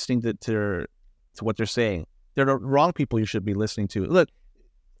and listening to what they're saying. They're the wrong people you should be listening to. Look,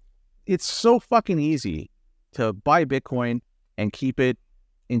 it's so fucking easy to buy Bitcoin and keep it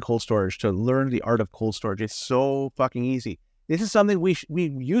in cold storage, to learn the art of cold storage. It's so fucking easy. This is something we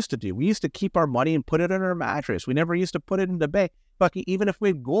used to do. We used to keep our money and put it in our mattress. We never used to put it in the bank. Fucking, even if we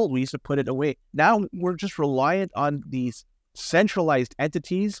had gold, we used to put it away. Now we're just reliant on these centralized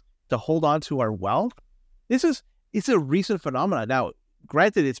entities to hold on to our wealth. It's a recent phenomenon. Now,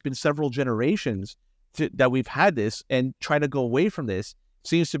 granted, it's been several generations that we've had this, and trying to go away from this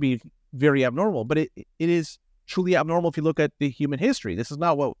seems to be very abnormal, but it is truly abnormal if you look at the human history. This is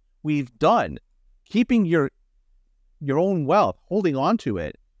not what we've done. Keeping your own wealth, holding on to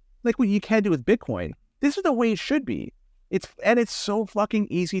it, like what you can do with Bitcoin. This is the way it should be. It's so fucking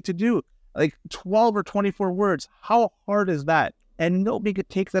easy to do. Like 12 or 24 words. How hard is that? And nobody could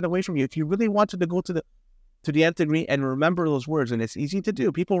take that away from you. If you really wanted to go to the nth degree and remember those words, and it's easy to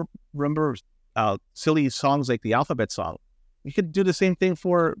do. People remember silly songs like the alphabet song. You could do the same thing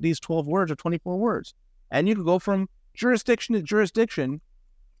for these 12 words or 24 words. And you could go from jurisdiction to jurisdiction.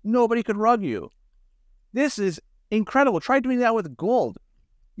 Nobody could rug you. This is incredible. Try doing that with gold.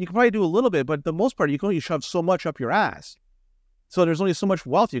 You can probably do a little bit, but the most part, you can only shove so much up your ass. So there's only so much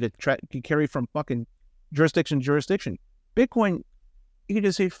wealth you could carry from fucking jurisdiction to jurisdiction. Bitcoin, you can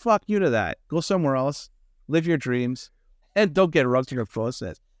just say, fuck you to that. Go somewhere else. Live your dreams. And don't get rugged in your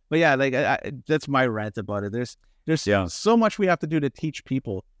process. But yeah, like that's my rant about it. There's so much we have to do to teach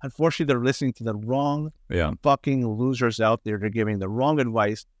people. Unfortunately, they're listening to the wrong fucking losers out there. They're giving the wrong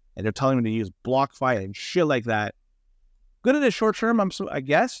advice, and they're telling them to use BlockFi and shit like that. Good in the short term, I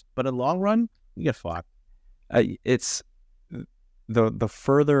guess, but in the long run, you get fucked. It's the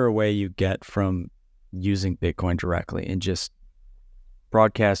further away you get from using Bitcoin directly and just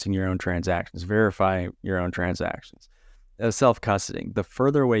broadcasting your own transactions, verifying your own transactions, self-custodying, the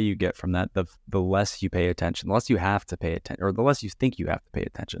further away you get from that, the less you pay attention, the less you have to pay attention, or the less you think you have to pay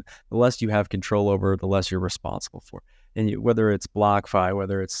attention, the less you have control over, the less you're responsible for. And whether it's BlockFi,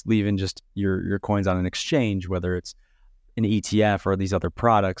 whether it's leaving just your coins on an exchange, whether it's an ETF or these other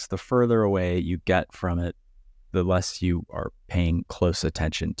products, the further away you get from it, the less you are paying close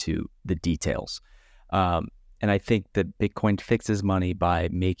attention to the details. And I think that Bitcoin fixes money by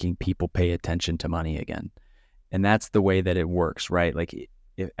making people pay attention to money again. And that's the way that it works, right? Like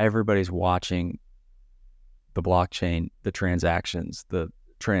if everybody's watching the blockchain, the transactions, the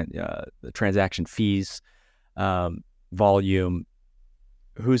transaction fees, volume,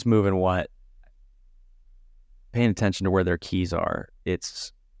 who's moving what, paying attention to where their keys are,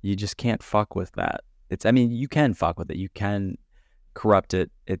 you just can't fuck with that. You can fuck with it. You can corrupt it.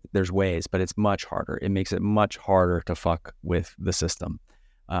 There's ways, but it's much harder. It makes it much harder to fuck with the system.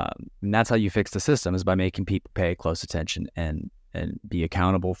 And that's how you fix the system, is by making people pay close attention and be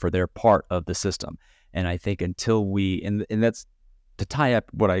accountable for their part of the system. And I think until and that's to tie up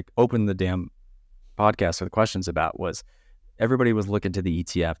what I opened the damn podcast with questions about, was everybody was looking to the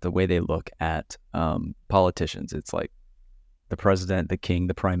ETF the way they look at politicians. It's like the president, the king,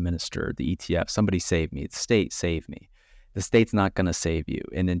 the prime minister, the ETF, somebody save me, the state save me. The state's not going to save you.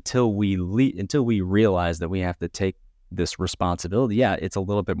 And until we realize that we have to take this responsibility, yeah, it's a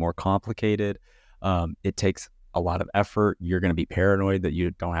little bit more complicated. It takes a lot of effort. You're going to be paranoid that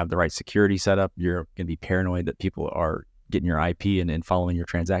you don't have the right security set up. You're going to be paranoid that people are getting your IP and following your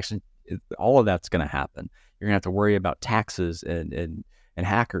transaction. All of that's going to happen. You're going to have to worry about taxes and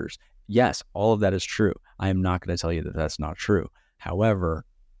hackers. Yes, all of that is true. I am not going to tell you that that's not true. However,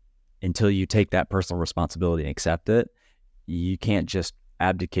 until you take that personal responsibility and accept it, you can't just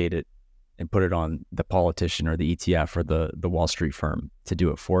abdicate it and put it on the politician or the ETF or the Wall Street firm to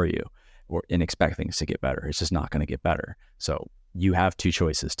do it for you, and expect things to get better. It's just not going to get better. So you have two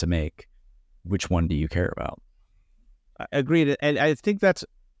choices to make. Which one do you care about? Agreed. And I think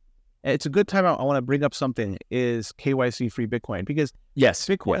it's a good time. I want to bring up something, is KYC free Bitcoin, because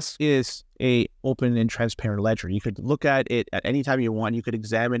Bitcoin is a open and transparent ledger. You could look at it at any time you want. You could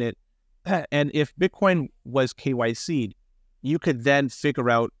examine it. And if Bitcoin was KYC'd, you could then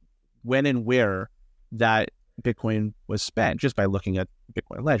figure out when and where that Bitcoin was spent just by looking at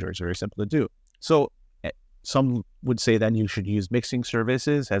Bitcoin ledger. It's very simple to do. So some would say then you should use mixing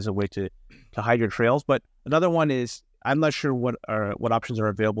services as a way to hide your trails. But another one is, I'm not sure what options are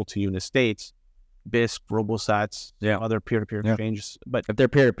available to you in the States, BISC, RoboSats, other peer-to-peer exchanges. But if they're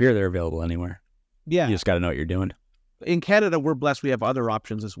peer-to-peer, they're available anywhere. Yeah. You just got to know what you're doing. In Canada, we're blessed. We have other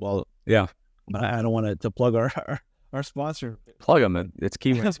options as well. Yeah. But I don't want to plug our sponsor. Plug them. It's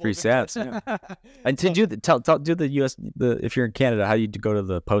Keyword's free sats. Yeah. And to do the US, if you're in Canada, how do you go to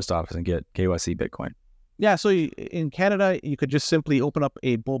the post office and get KYC Bitcoin? Yeah. So in Canada, you could just simply open up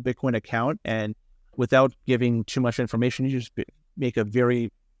a Bull Bitcoin account, and without giving too much information, you just make a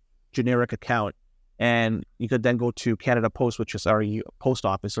very generic account, and you could then go to Canada Post, which is our post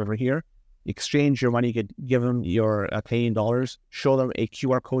office over here, exchange your money. You could give them your Canadian dollars, show them a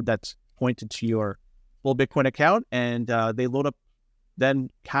QR code that's pointed to your Bull Bitcoin account, and they load up then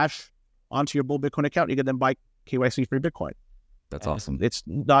cash onto your Bull Bitcoin account. You can then buy KYC free Bitcoin. That's awesome. It's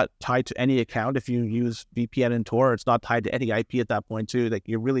not tied to any account. If you use VPN and Tor, it's not tied to any IP at that point too. Like,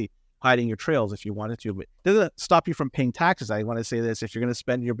 you're really hiding your trails if you wanted to, but it doesn't stop you from paying taxes. I want to say this: if you're going to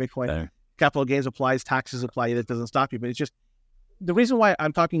spend your Bitcoin, capital gains applies, taxes apply. It doesn't stop you. But it's just the reason why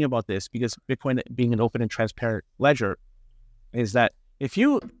I'm talking about this, because Bitcoin being an open and transparent ledger, is that if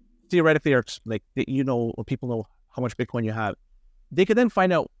you theoretically are like, or people know how much Bitcoin you have. They could then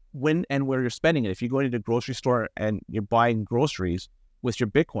find out when and where you're spending it. If you go into the grocery store and you're buying groceries with your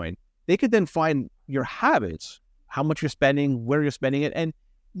Bitcoin, they could then find your habits, how much you're spending, where you're spending it, and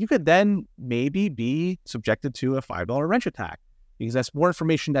you could then maybe be subjected to a $5 wrench attack, because that's more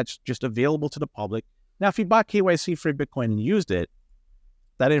information that's just available to the public. Now, if you bought KYC-free Bitcoin and used it,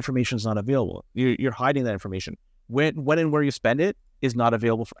 that information is not available. You're hiding that information. When and where you spend it is not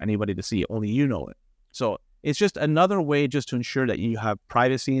available for anybody to see. Only you know it. So it's just another way just to ensure that you have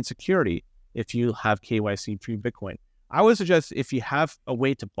privacy and security if you have KYC-free Bitcoin. I would suggest if you have a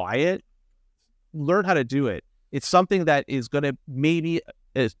way to buy it, learn how to do it. It's something that is going to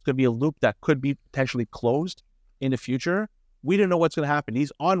it's going to be a loop that could be potentially closed in the future. We don't know what's going to happen.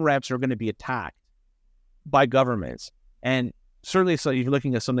 These on-ramps are going to be attacked by governments. And certainly, so if you're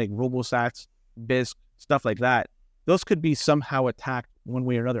looking at something like RoboSats, BISC, stuff like that, those could be somehow attacked one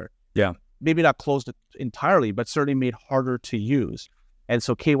way or another. Yeah. Maybe not closed entirely, but certainly made harder to use. And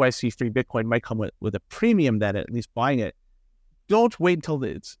so KYC-free Bitcoin might come with a premium that at least buying it. Don't wait until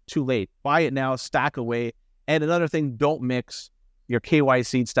it's too late. Buy it now, stack away. And another thing, don't mix your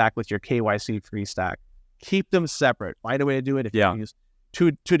KYC stack with your KYC-free stack. Keep them separate. Find a way to do it. If you use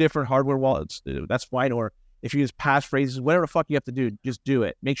two different hardware wallets, that's fine. Or if you use passphrases, whatever the fuck you have to do, just do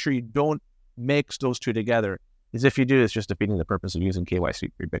it. Make sure you don't mix those two together. Because if you do, it's just defeating the purpose of using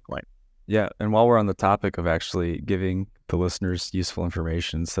KYC-free Bitcoin. Yeah, and while we're on the topic of actually giving the listeners useful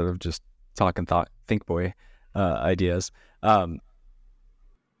information instead of just talking think boy ideas,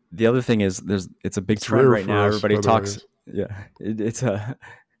 the other thing is it's a big trend right now. Everybody talks. Yeah, it's a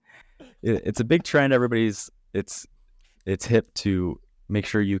big trend. It's hip to make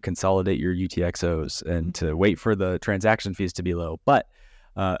sure you consolidate your UTXOs and to wait for the transaction fees to be low. But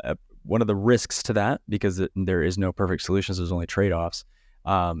one of the risks to that, because there is no perfect solutions, there's only trade-offs,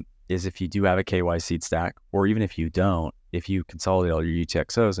 is if you do have a KYC stack, or even if you don't, if you consolidate all your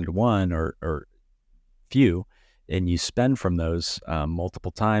UTXOs into one or few, and you spend from those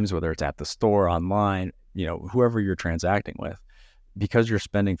multiple times, whether it's at the store, online, whoever you're transacting with, because you're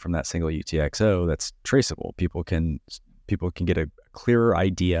spending from that single UTXO, that's traceable. People can get a clearer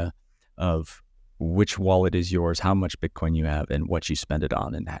idea of which wallet is yours, how much Bitcoin you have, and what you spend it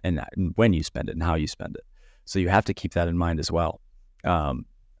on, and when you spend it, and how you spend it. So you have to keep that in mind as well.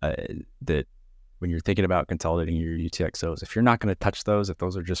 That when you're thinking about consolidating your UTXOs, if you're not going to touch those, if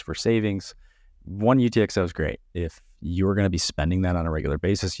those are just for savings, one UTXO is great. If you're going to be spending that on a regular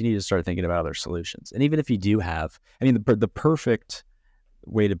basis, you need to start thinking about other solutions. And even if you do have, the perfect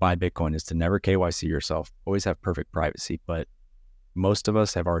way to buy Bitcoin is to never KYC yourself, always have perfect privacy. But most of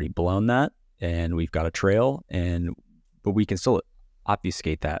us have already blown that, and we've got a trail, but we can still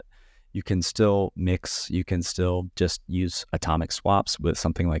obfuscate that. You can still mix, you can still just use atomic swaps with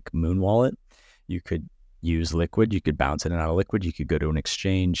something like Moon Wallet. You could use Liquid, you could bounce it in out of Liquid, you could go to an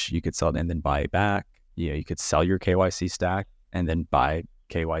exchange, you could sell it and then buy it back. You could sell your KYC stack and then buy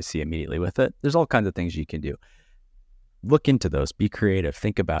KYC immediately with it. There's all kinds of things you can do. Look into those, be creative,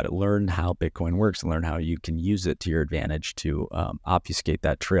 think about it, learn how Bitcoin works, and learn how you can use it to your advantage to obfuscate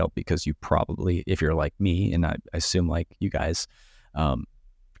that trail, because you probably, if you're like me, and I assume like you guys,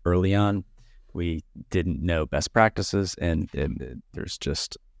 early on, we didn't know best practices, and there's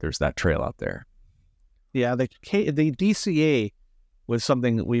that trail out there. Yeah, the DCA was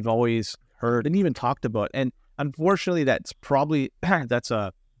something that we've always heard and even talked about, and unfortunately,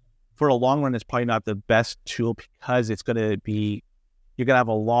 for a long run, it's probably not the best tool, because you're going to have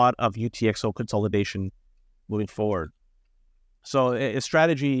a lot of UTXO consolidation moving forward. So a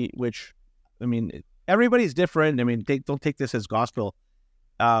strategy which, everybody's different. Don't take this as gospel.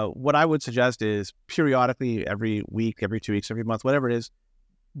 What I would suggest is periodically, every week, every 2 weeks, every month, whatever it is,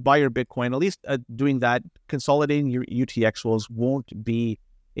 buy your Bitcoin. At least doing that, consolidating your UTXOs won't be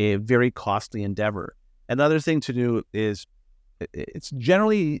a very costly endeavor. Another thing to do is, it's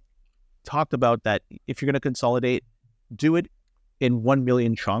generally talked about that if you're going to consolidate, do it in 1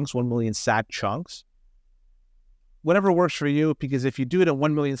 million chunks, 1 million sat chunks. Whatever works for you, because if you do it in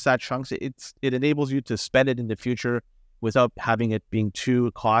 1 million sat chunks, it enables you to spend it in the future without having it being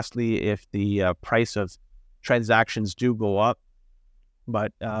too costly if the price of transactions do go up.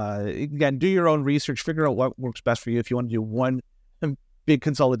 But again, do your own research, figure out what works best for you. If you want to do one big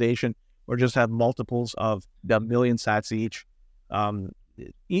consolidation or just have multiples of the million sats each,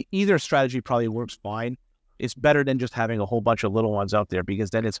 either strategy probably works fine. It's better than just having a whole bunch of little ones out there,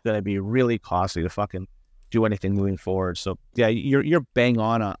 because then it's going to be really costly to fucking do anything moving forward. So yeah, you're bang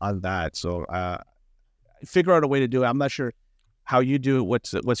on that. So figure out a way to do it. I'm not sure how you do it.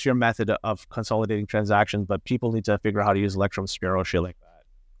 What's your method of consolidating transactions, but people need to figure out how to use Electrum, Sparrow, shit like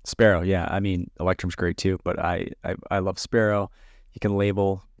that. Sparrow, yeah. I mean, Electrum's great too, but I love Sparrow. You can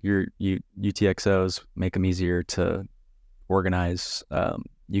label your UTXOs, make them easier to organize.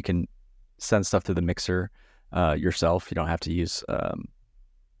 You can send stuff to the mixer yourself. You don't have to use a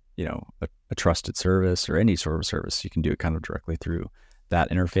trusted service or any sort of service. You can do it kind of directly through that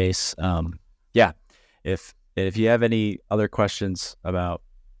interface. Yeah. If you have any other questions about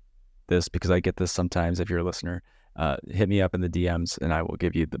this, because I get this sometimes, if you're a listener, hit me up in the DMs and I will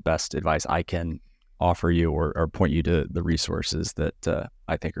give you the best advice I can offer you or point you to the resources that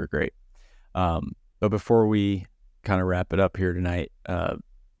I think are great. But before we kind of wrap it up here tonight,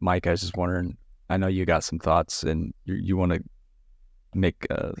 Mike, I was just wondering, I know you got some thoughts and you want to make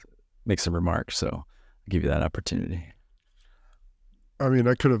some remarks, so I'll give you that opportunity. I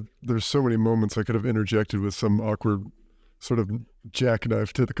mean, there's so many moments I could have interjected with some awkward sort of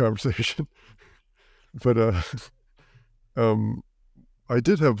jackknife to the conversation. But I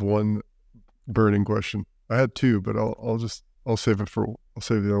did have one burning question. I had two, but I'll save the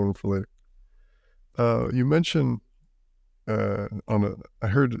other one for later. You mentioned I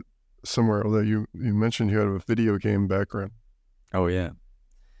heard somewhere that you mentioned you had a video game background. Oh yeah.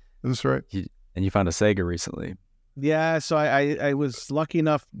 Is this right? And you found a Sega recently. Yeah, so I was lucky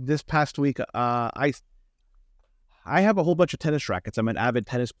enough this past week. I have a whole bunch of tennis rackets. I'm an avid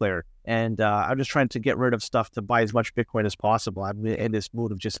tennis player, and I'm just trying to get rid of stuff to buy as much Bitcoin as possible. I'm in this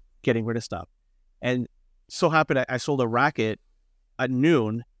mood of just getting rid of stuff. And so happened I sold a racket at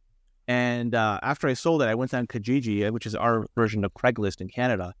noon, and after I sold it, I went on Kijiji, which is our version of Craigslist in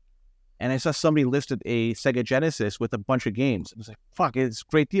Canada, and I saw somebody listed a Sega Genesis with a bunch of games. I was like, fuck, it's a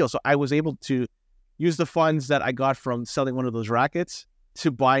great deal. So I was able to use the funds that I got from selling one of those rackets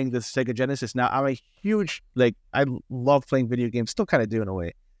to buying the Sega Genesis. Now I'm a huge, I love playing video games, still kind of do in a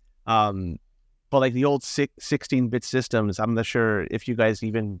way. But like the old 16-bit systems, I'm not sure if you guys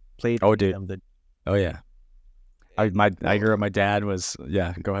even played them. Oh yeah. I grew up, my dad was,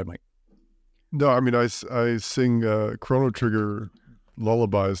 yeah, go ahead, Mike. No, I mean, I sing Chrono Trigger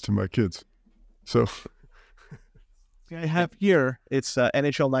lullabies to my kids. So I have here, it's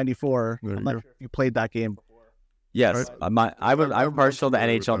NHL 94. I'm not sure if you played that game before. Yes, right. I'm partial to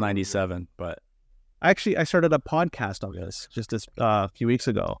NHL 97, but I started a podcast on this just a few weeks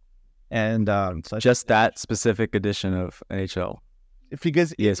ago, and just that specific edition of NHL.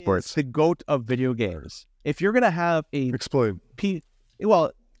 Because EA Sports, the GOAT of video games. If you're gonna have a PvP,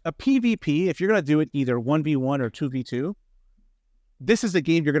 if you're gonna do it either 1v1 or 2v2, this is the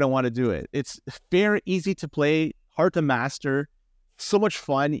game you're gonna want to do it. It's fair, easy to play, hard to master, so much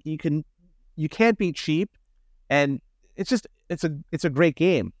fun. You can't be cheap, and it's a great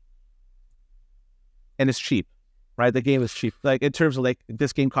game, and it's cheap, right? The game is cheap. Like in terms of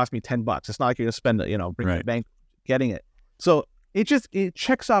this game cost me $10. It's not like you're gonna spend bring the bank getting it. So it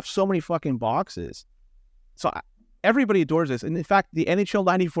checks off so many fucking boxes. So everybody adores this, and in fact, the NHL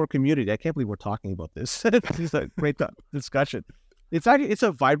 94 community. I can't believe we're talking about this. It's a great discussion. It's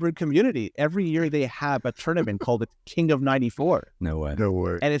a vibrant community. Every year they have a tournament called the King of 94. No way.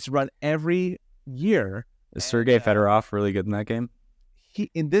 And it's run every year. Is Sergei Fedorov really good in that game?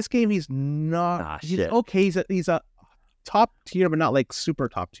 In this game, he's not. He's okay. He's a top tier, but not like super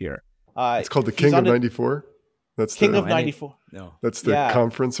top tier. It's called the King of 94. That's King of 94. No, that's the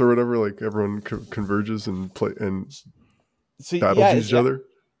conference or whatever. Like everyone converges and play and battles each other.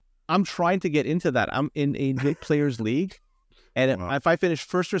 I'm trying to get into that. I'm in a Big Players League. And if I finish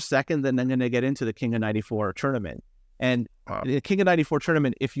first or second, then I'm going to get into the King of 94 tournament. And the King of 94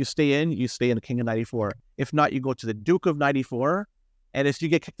 tournament, if you stay in the King of 94. If not, you go to the Duke of 94. And if you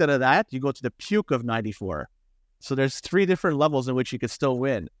get kicked out of that, you go to the Puke of 94. So there's 3 different levels in which you could still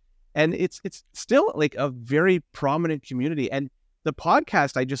win. And it's still like a very prominent community. And the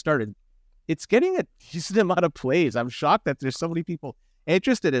podcast I just started, it's getting a decent amount of plays. I'm shocked that there's so many people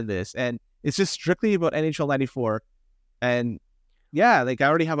interested in this. And it's just strictly about NHL 94. And yeah, I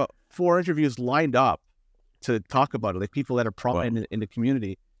already have 4 interviews lined up to talk about it, like people that are prominent in the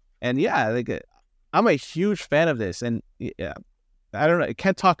community. And yeah, I'm a huge fan of this. And yeah, I don't know, I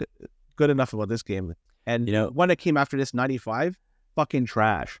can't talk good enough about this game. And one that came after this, 95, fucking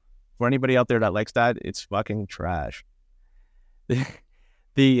trash. For anybody out there that likes that, it's fucking trash. It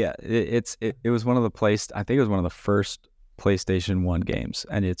was one of the first PlayStation 1 games,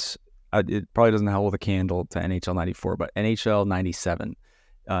 and it probably doesn't hold a candle to NHL 94, but NHL 97.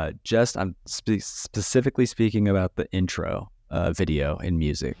 I'm specifically speaking about the intro video in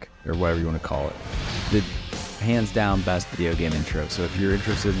music, or whatever you want to call it. The hands down best video game intro. So if you're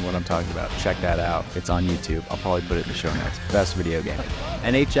interested in what I'm talking about, check that out. It's on YouTube. I'll probably put it in the show notes. Best video game.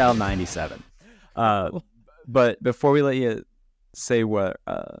 NHL 97. But before we let you say what.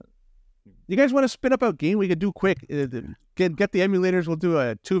 You guys want to spin up a game we could do quick? Get the emulators. We'll do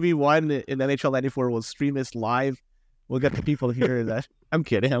a 2v1 in NHL 94. We'll stream this live. We'll get the people here. That I'm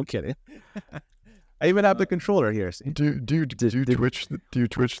kidding. I even have the controller here. See? Do you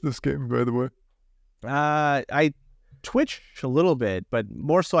Twitch this game, by the way? I Twitch a little bit, but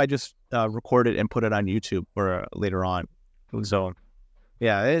more so I just record it and put it on YouTube for later on. So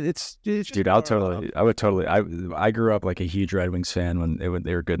yeah, it's dude. I would totally. I grew up like a huge Red Wings fan when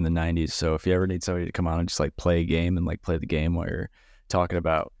they were good in the '90s. So if you ever need somebody to come on and just like play a game and like play the game while you're talking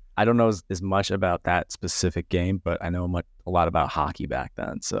about, I don't know as much about that specific game, but I know a lot about hockey back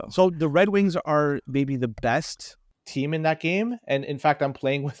then. So the Red Wings are maybe the best team in that game, and in fact, I'm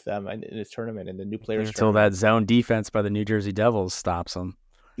playing with them in a tournament in the new players. Until that zone defense by the New Jersey Devils stops them.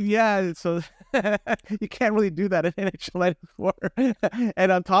 Yeah, so you can't really do that in NHL 94.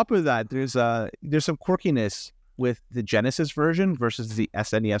 And on top of that, there's some quirkiness with the Genesis version versus the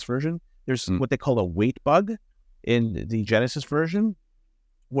SNES version. There's what they call a weight bug in the Genesis version,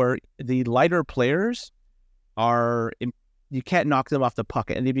 where the lighter players you can't knock them off the puck,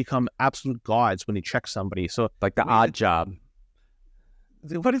 and they become absolute gods when you check somebody. So like the odd job.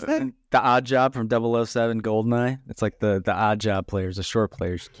 What is that? The odd job from 007 GoldenEye. It's like the odd job players, the short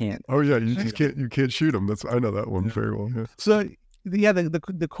players can't. Oh yeah, you can't shoot them. I know that one very well. Yeah. So yeah,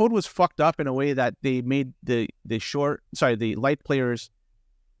 the code was fucked up in a way that they made the light players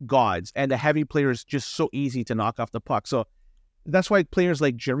gods and the heavy players just so easy to knock off the puck. So that's why players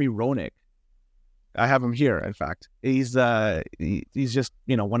like Jerry Roenick, I have him here. In fact, he's just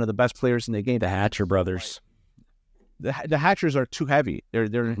one of the best players in the game. The Hatcher brothers. The Hatchers are too heavy.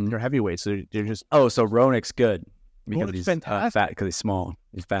 They're heavyweights. So they're just. Oh, so Roenick's good because he's fantastic. Fat because he's small.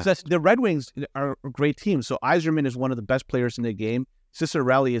 He's fast. So the Red Wings are a great team. So Yzerman is one of the best players in the game.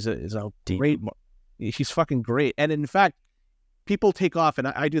 Cicerelli is a great. He's fucking great. And in fact, people take off, and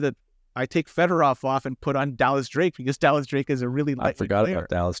I do that. I take Fedorov off and put on Dallas Drake because Dallas Drake is a really light player. I forgot about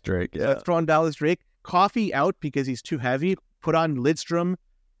Dallas Drake. Yeah, throw on Dallas Drake. Coffee out because he's too heavy. Put on Lidstrom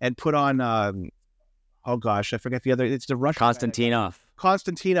and put on. Oh gosh, I forget the other. It's the Russian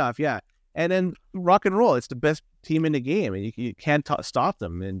Konstantinov, yeah. And then rock and roll. It's the best team in the game, and you can't stop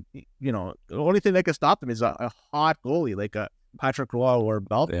them. And the only thing that can stop them is a hot goalie like a Patrick Roy or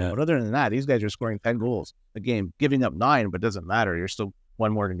Belton. Yeah. But other than that, these guys are scoring 10 goals a game, giving up 9, but it doesn't matter. You're still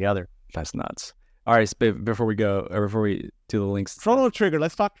one more than the other. That's nuts. All right, before we do the links, Chrono Trigger.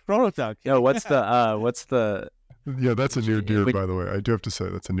 Let's talk Chrono Trigger. Yo, what's the? Yeah, that's a near deer. By the way, I do have to say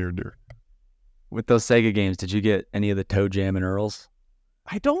that's a near deer. With those Sega games, did you get any of the Toe Jam and Earls?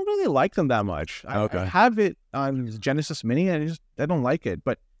 I don't really like them that much. Okay. I have it on Genesis Mini. I don't like it,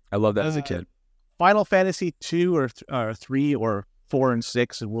 but I loved that as a kid. Final Fantasy 2 or 3 or 4 and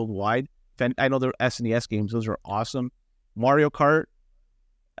 6 worldwide. I know the SNES games; those are awesome. Mario Kart,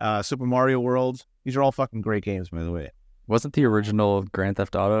 Super Mario World. These are all fucking great games, by the way. Wasn't the original Grand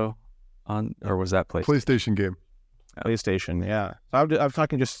Theft Auto on, or was that PlayStation game? PlayStation, yeah. So I'm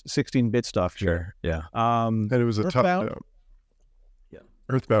talking just 16-bit stuff. Sure, yeah. And it was a top. Yeah,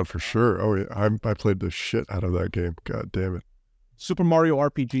 Earthbound for sure. Oh yeah, I played the shit out of that game. God damn it. Super Mario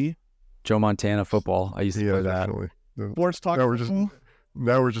RPG. Joe Montana football. I used to play that. Definitely. Sports talk. Now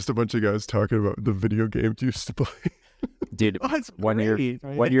we're just a bunch of guys talking about the video games you used to play. Dude, one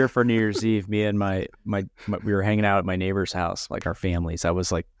year for New Year's Eve, me and my we were hanging out at my neighbor's house, like our families. I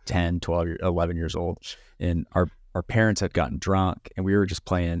was like 10, 12, 11 years old, and our parents had gotten drunk, and we were just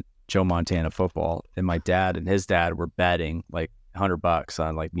playing Joe Montana football, and my dad and his dad were betting like $100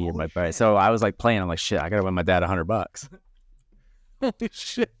 on like me and my buddy. So I was like playing. I'm like, shit, I gotta win my dad $100. Holy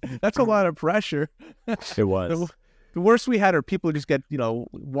shit, that's a lot of pressure. It was. The worst we had are people who just get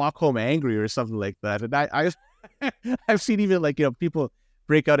walk home angry or something like that, and I've seen even like people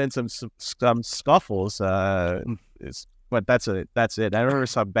break out in some scuffles. But that's it. I never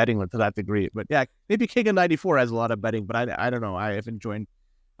saw betting to that degree. But yeah, maybe King of 94 has a lot of betting, but I don't know. I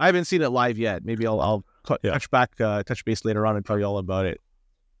haven't seen it live yet. Maybe I'll touch base later on and tell you all about it.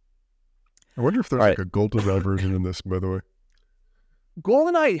 I wonder if there's like a GoldenEye version in this, by the way.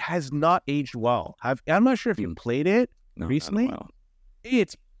 GoldenEye has not aged well. I'm not sure if you played it recently.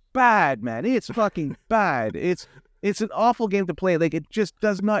 It's bad, man. It's fucking bad. It's an awful game to play. Like it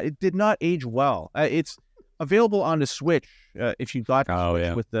did not age well. It's available on the Switch if you got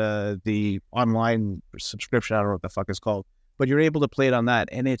with the online subscription. I don't know what the fuck it's called, but you're able to play it on that,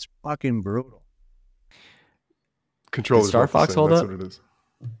 and it's fucking brutal. Controller. Star Fox hold up? That's what it is.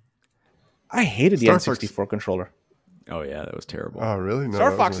 I hated the N64 controller. Oh yeah, that was terrible. Oh really? No,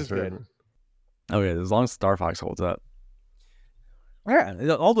 Star Fox is good. Oh yeah, as long as Star Fox holds up.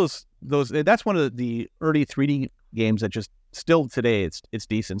 Yeah, all those. That's one of the early 3D games that just still today it's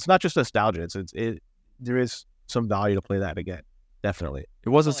decent. It's not just nostalgia. There is some value to play that again. Definitely. It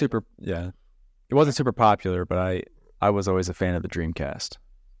wasn't super popular, but I was always a fan of the Dreamcast.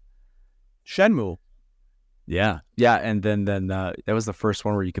 Shenmue. Yeah, and then that was the first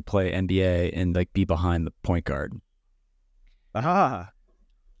one where you could play NBA and like be behind the point guard. That's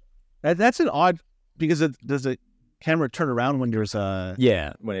an odd, because does the camera turn around when there's a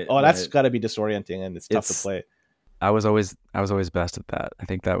that's got to be disorienting and it's tough to play. I was always best at that. I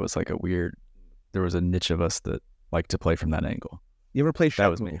think that was like there was a niche of us that liked to play from that angle. You ever play Shenmue?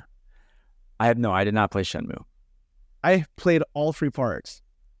 That was me. I did not play Shenmue. I played all 3 parts.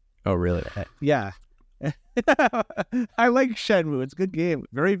 Oh, really? Yeah. I like Shenmue. It's a good game.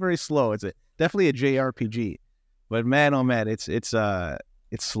 Very, very slow. It's definitely a JRPG. But man, oh man, it's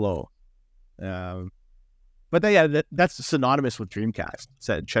slow. But that's synonymous with Dreamcast. It's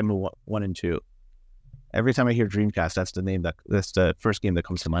Shenmue 1 and 2. Every time I hear Dreamcast, that's the first game that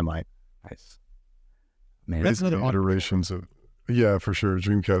comes to my mind. Nice. Man, that's another iterations of. Yeah, for sure.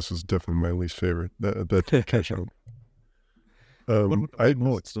 Dreamcast was definitely my least favorite. That catch up. Those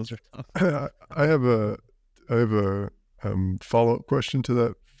are tough. I have a follow-up question to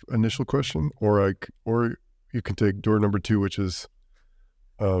that initial question, or you can take door number 2, which is,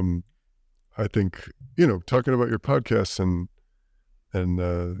 I think, talking about your podcasts and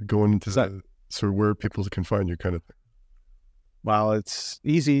going into sort of where people can find you, kind of thing. Well, it's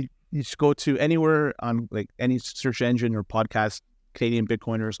easy. You just go to anywhere on like any search engine or podcast, Canadian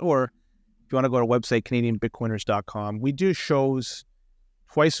Bitcoiners, or if you want to go to our website, CanadianBitcoiners.com. We do shows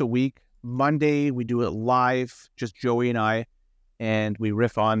twice a week. Monday, we do it live, just Joey and I, and we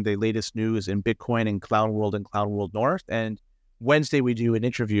riff on the latest news in Bitcoin and Clown World North. And Wednesday, we do an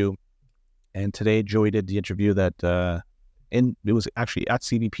interview. And today, Joey did the interview that it was actually at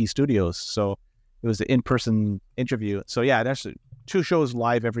CDP Studios. So it was the in-person interview. So yeah, there's 2 shows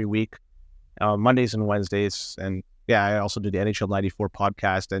live every week, Mondays and Wednesdays. And yeah, I also do the NHL 94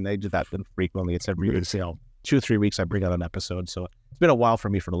 podcast, and I do that frequently. It's every 2-3 weeks I bring out an episode. So it's been a while for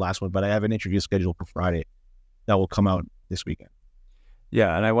me for the last one, but I have an interview scheduled for Friday that will come out this weekend.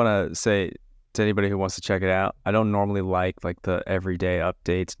 Yeah, and I want to say to anybody who wants to check it out, I don't normally like the everyday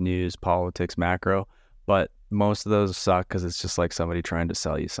updates, news, politics, macro, but most of those suck because it's just like somebody trying to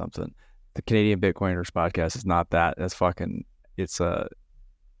sell you something. The Canadian Bitcoiners podcast is not that. That's fucking. It's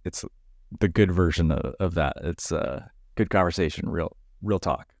the good version of that. It's a good conversation, real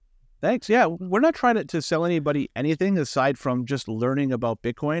talk. Thanks. Yeah, we're not trying to sell anybody anything aside from just learning about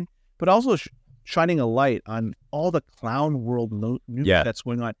Bitcoin, but also shining a light on all the clown world news that's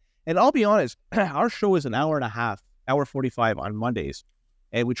going on. And I'll be honest, our show is an hour and a half, hour 45 on Mondays,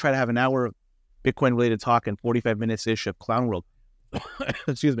 and we try to have an hour of Bitcoin-related talk and 45 minutes-ish of clown world.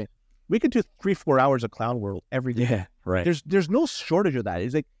 Excuse me. We could do 3-4 hours of clown world every day. Yeah, right. There's no shortage of that.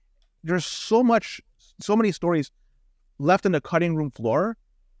 It's like there's so many stories left in the cutting room floor.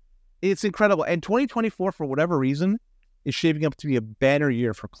 It's incredible. And 2024, for whatever reason, is shaping up to be a banner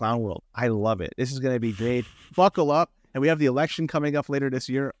year for Clown World. I love it. This is going to be great. Buckle up. And we have the election coming up later this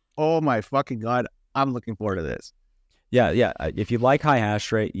year. Oh my fucking God. I'm looking forward to this. Yeah. If you like High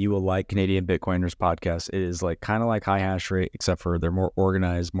Hash Rate, you will like Canadian Bitcoiners podcast. It is like kind of like High Hash Rate, except for they're more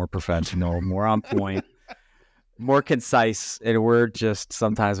organized, more professional, more on point, more concise. And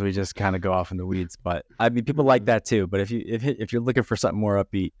sometimes we just kind of go off in the weeds. But I mean, people like that too. But if you're looking for something more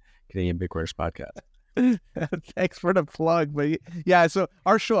upbeat, Canadian Bitcoiners podcast. Thanks for the plug. But yeah, so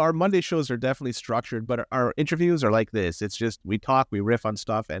our Monday shows are definitely structured, but our interviews are like this. It's just we talk, we riff on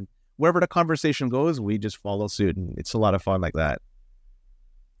stuff, and wherever the conversation goes, we just follow suit, and it's a lot of fun like that.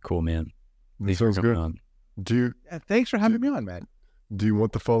 Cool, man. That sounds good. Thanks for having me on, man. Do you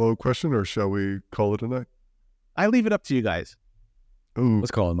want the follow-up question, or shall we call it a night? I leave it up to you guys. Ooh,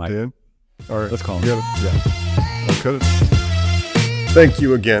 let's call it, Mike. Dan? All right, let's call him. Yeah, I'll cut it. Thank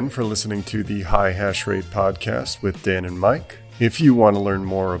you again for listening to the High Hash Rate podcast with Dan and Mike. If you want to learn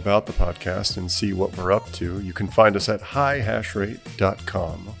more about the podcast and see what we're up to, you can find us at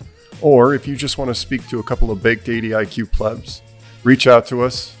highhashrate.com. Or if you just want to speak to a couple of baked 80 IQ plebs, reach out to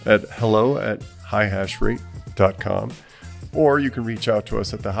us at hello@highhashrate.com. Or you can reach out to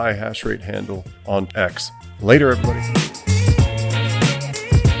us at the High Hash Rate handle on X. Later, everybody.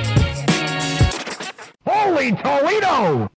 Holy Toledo!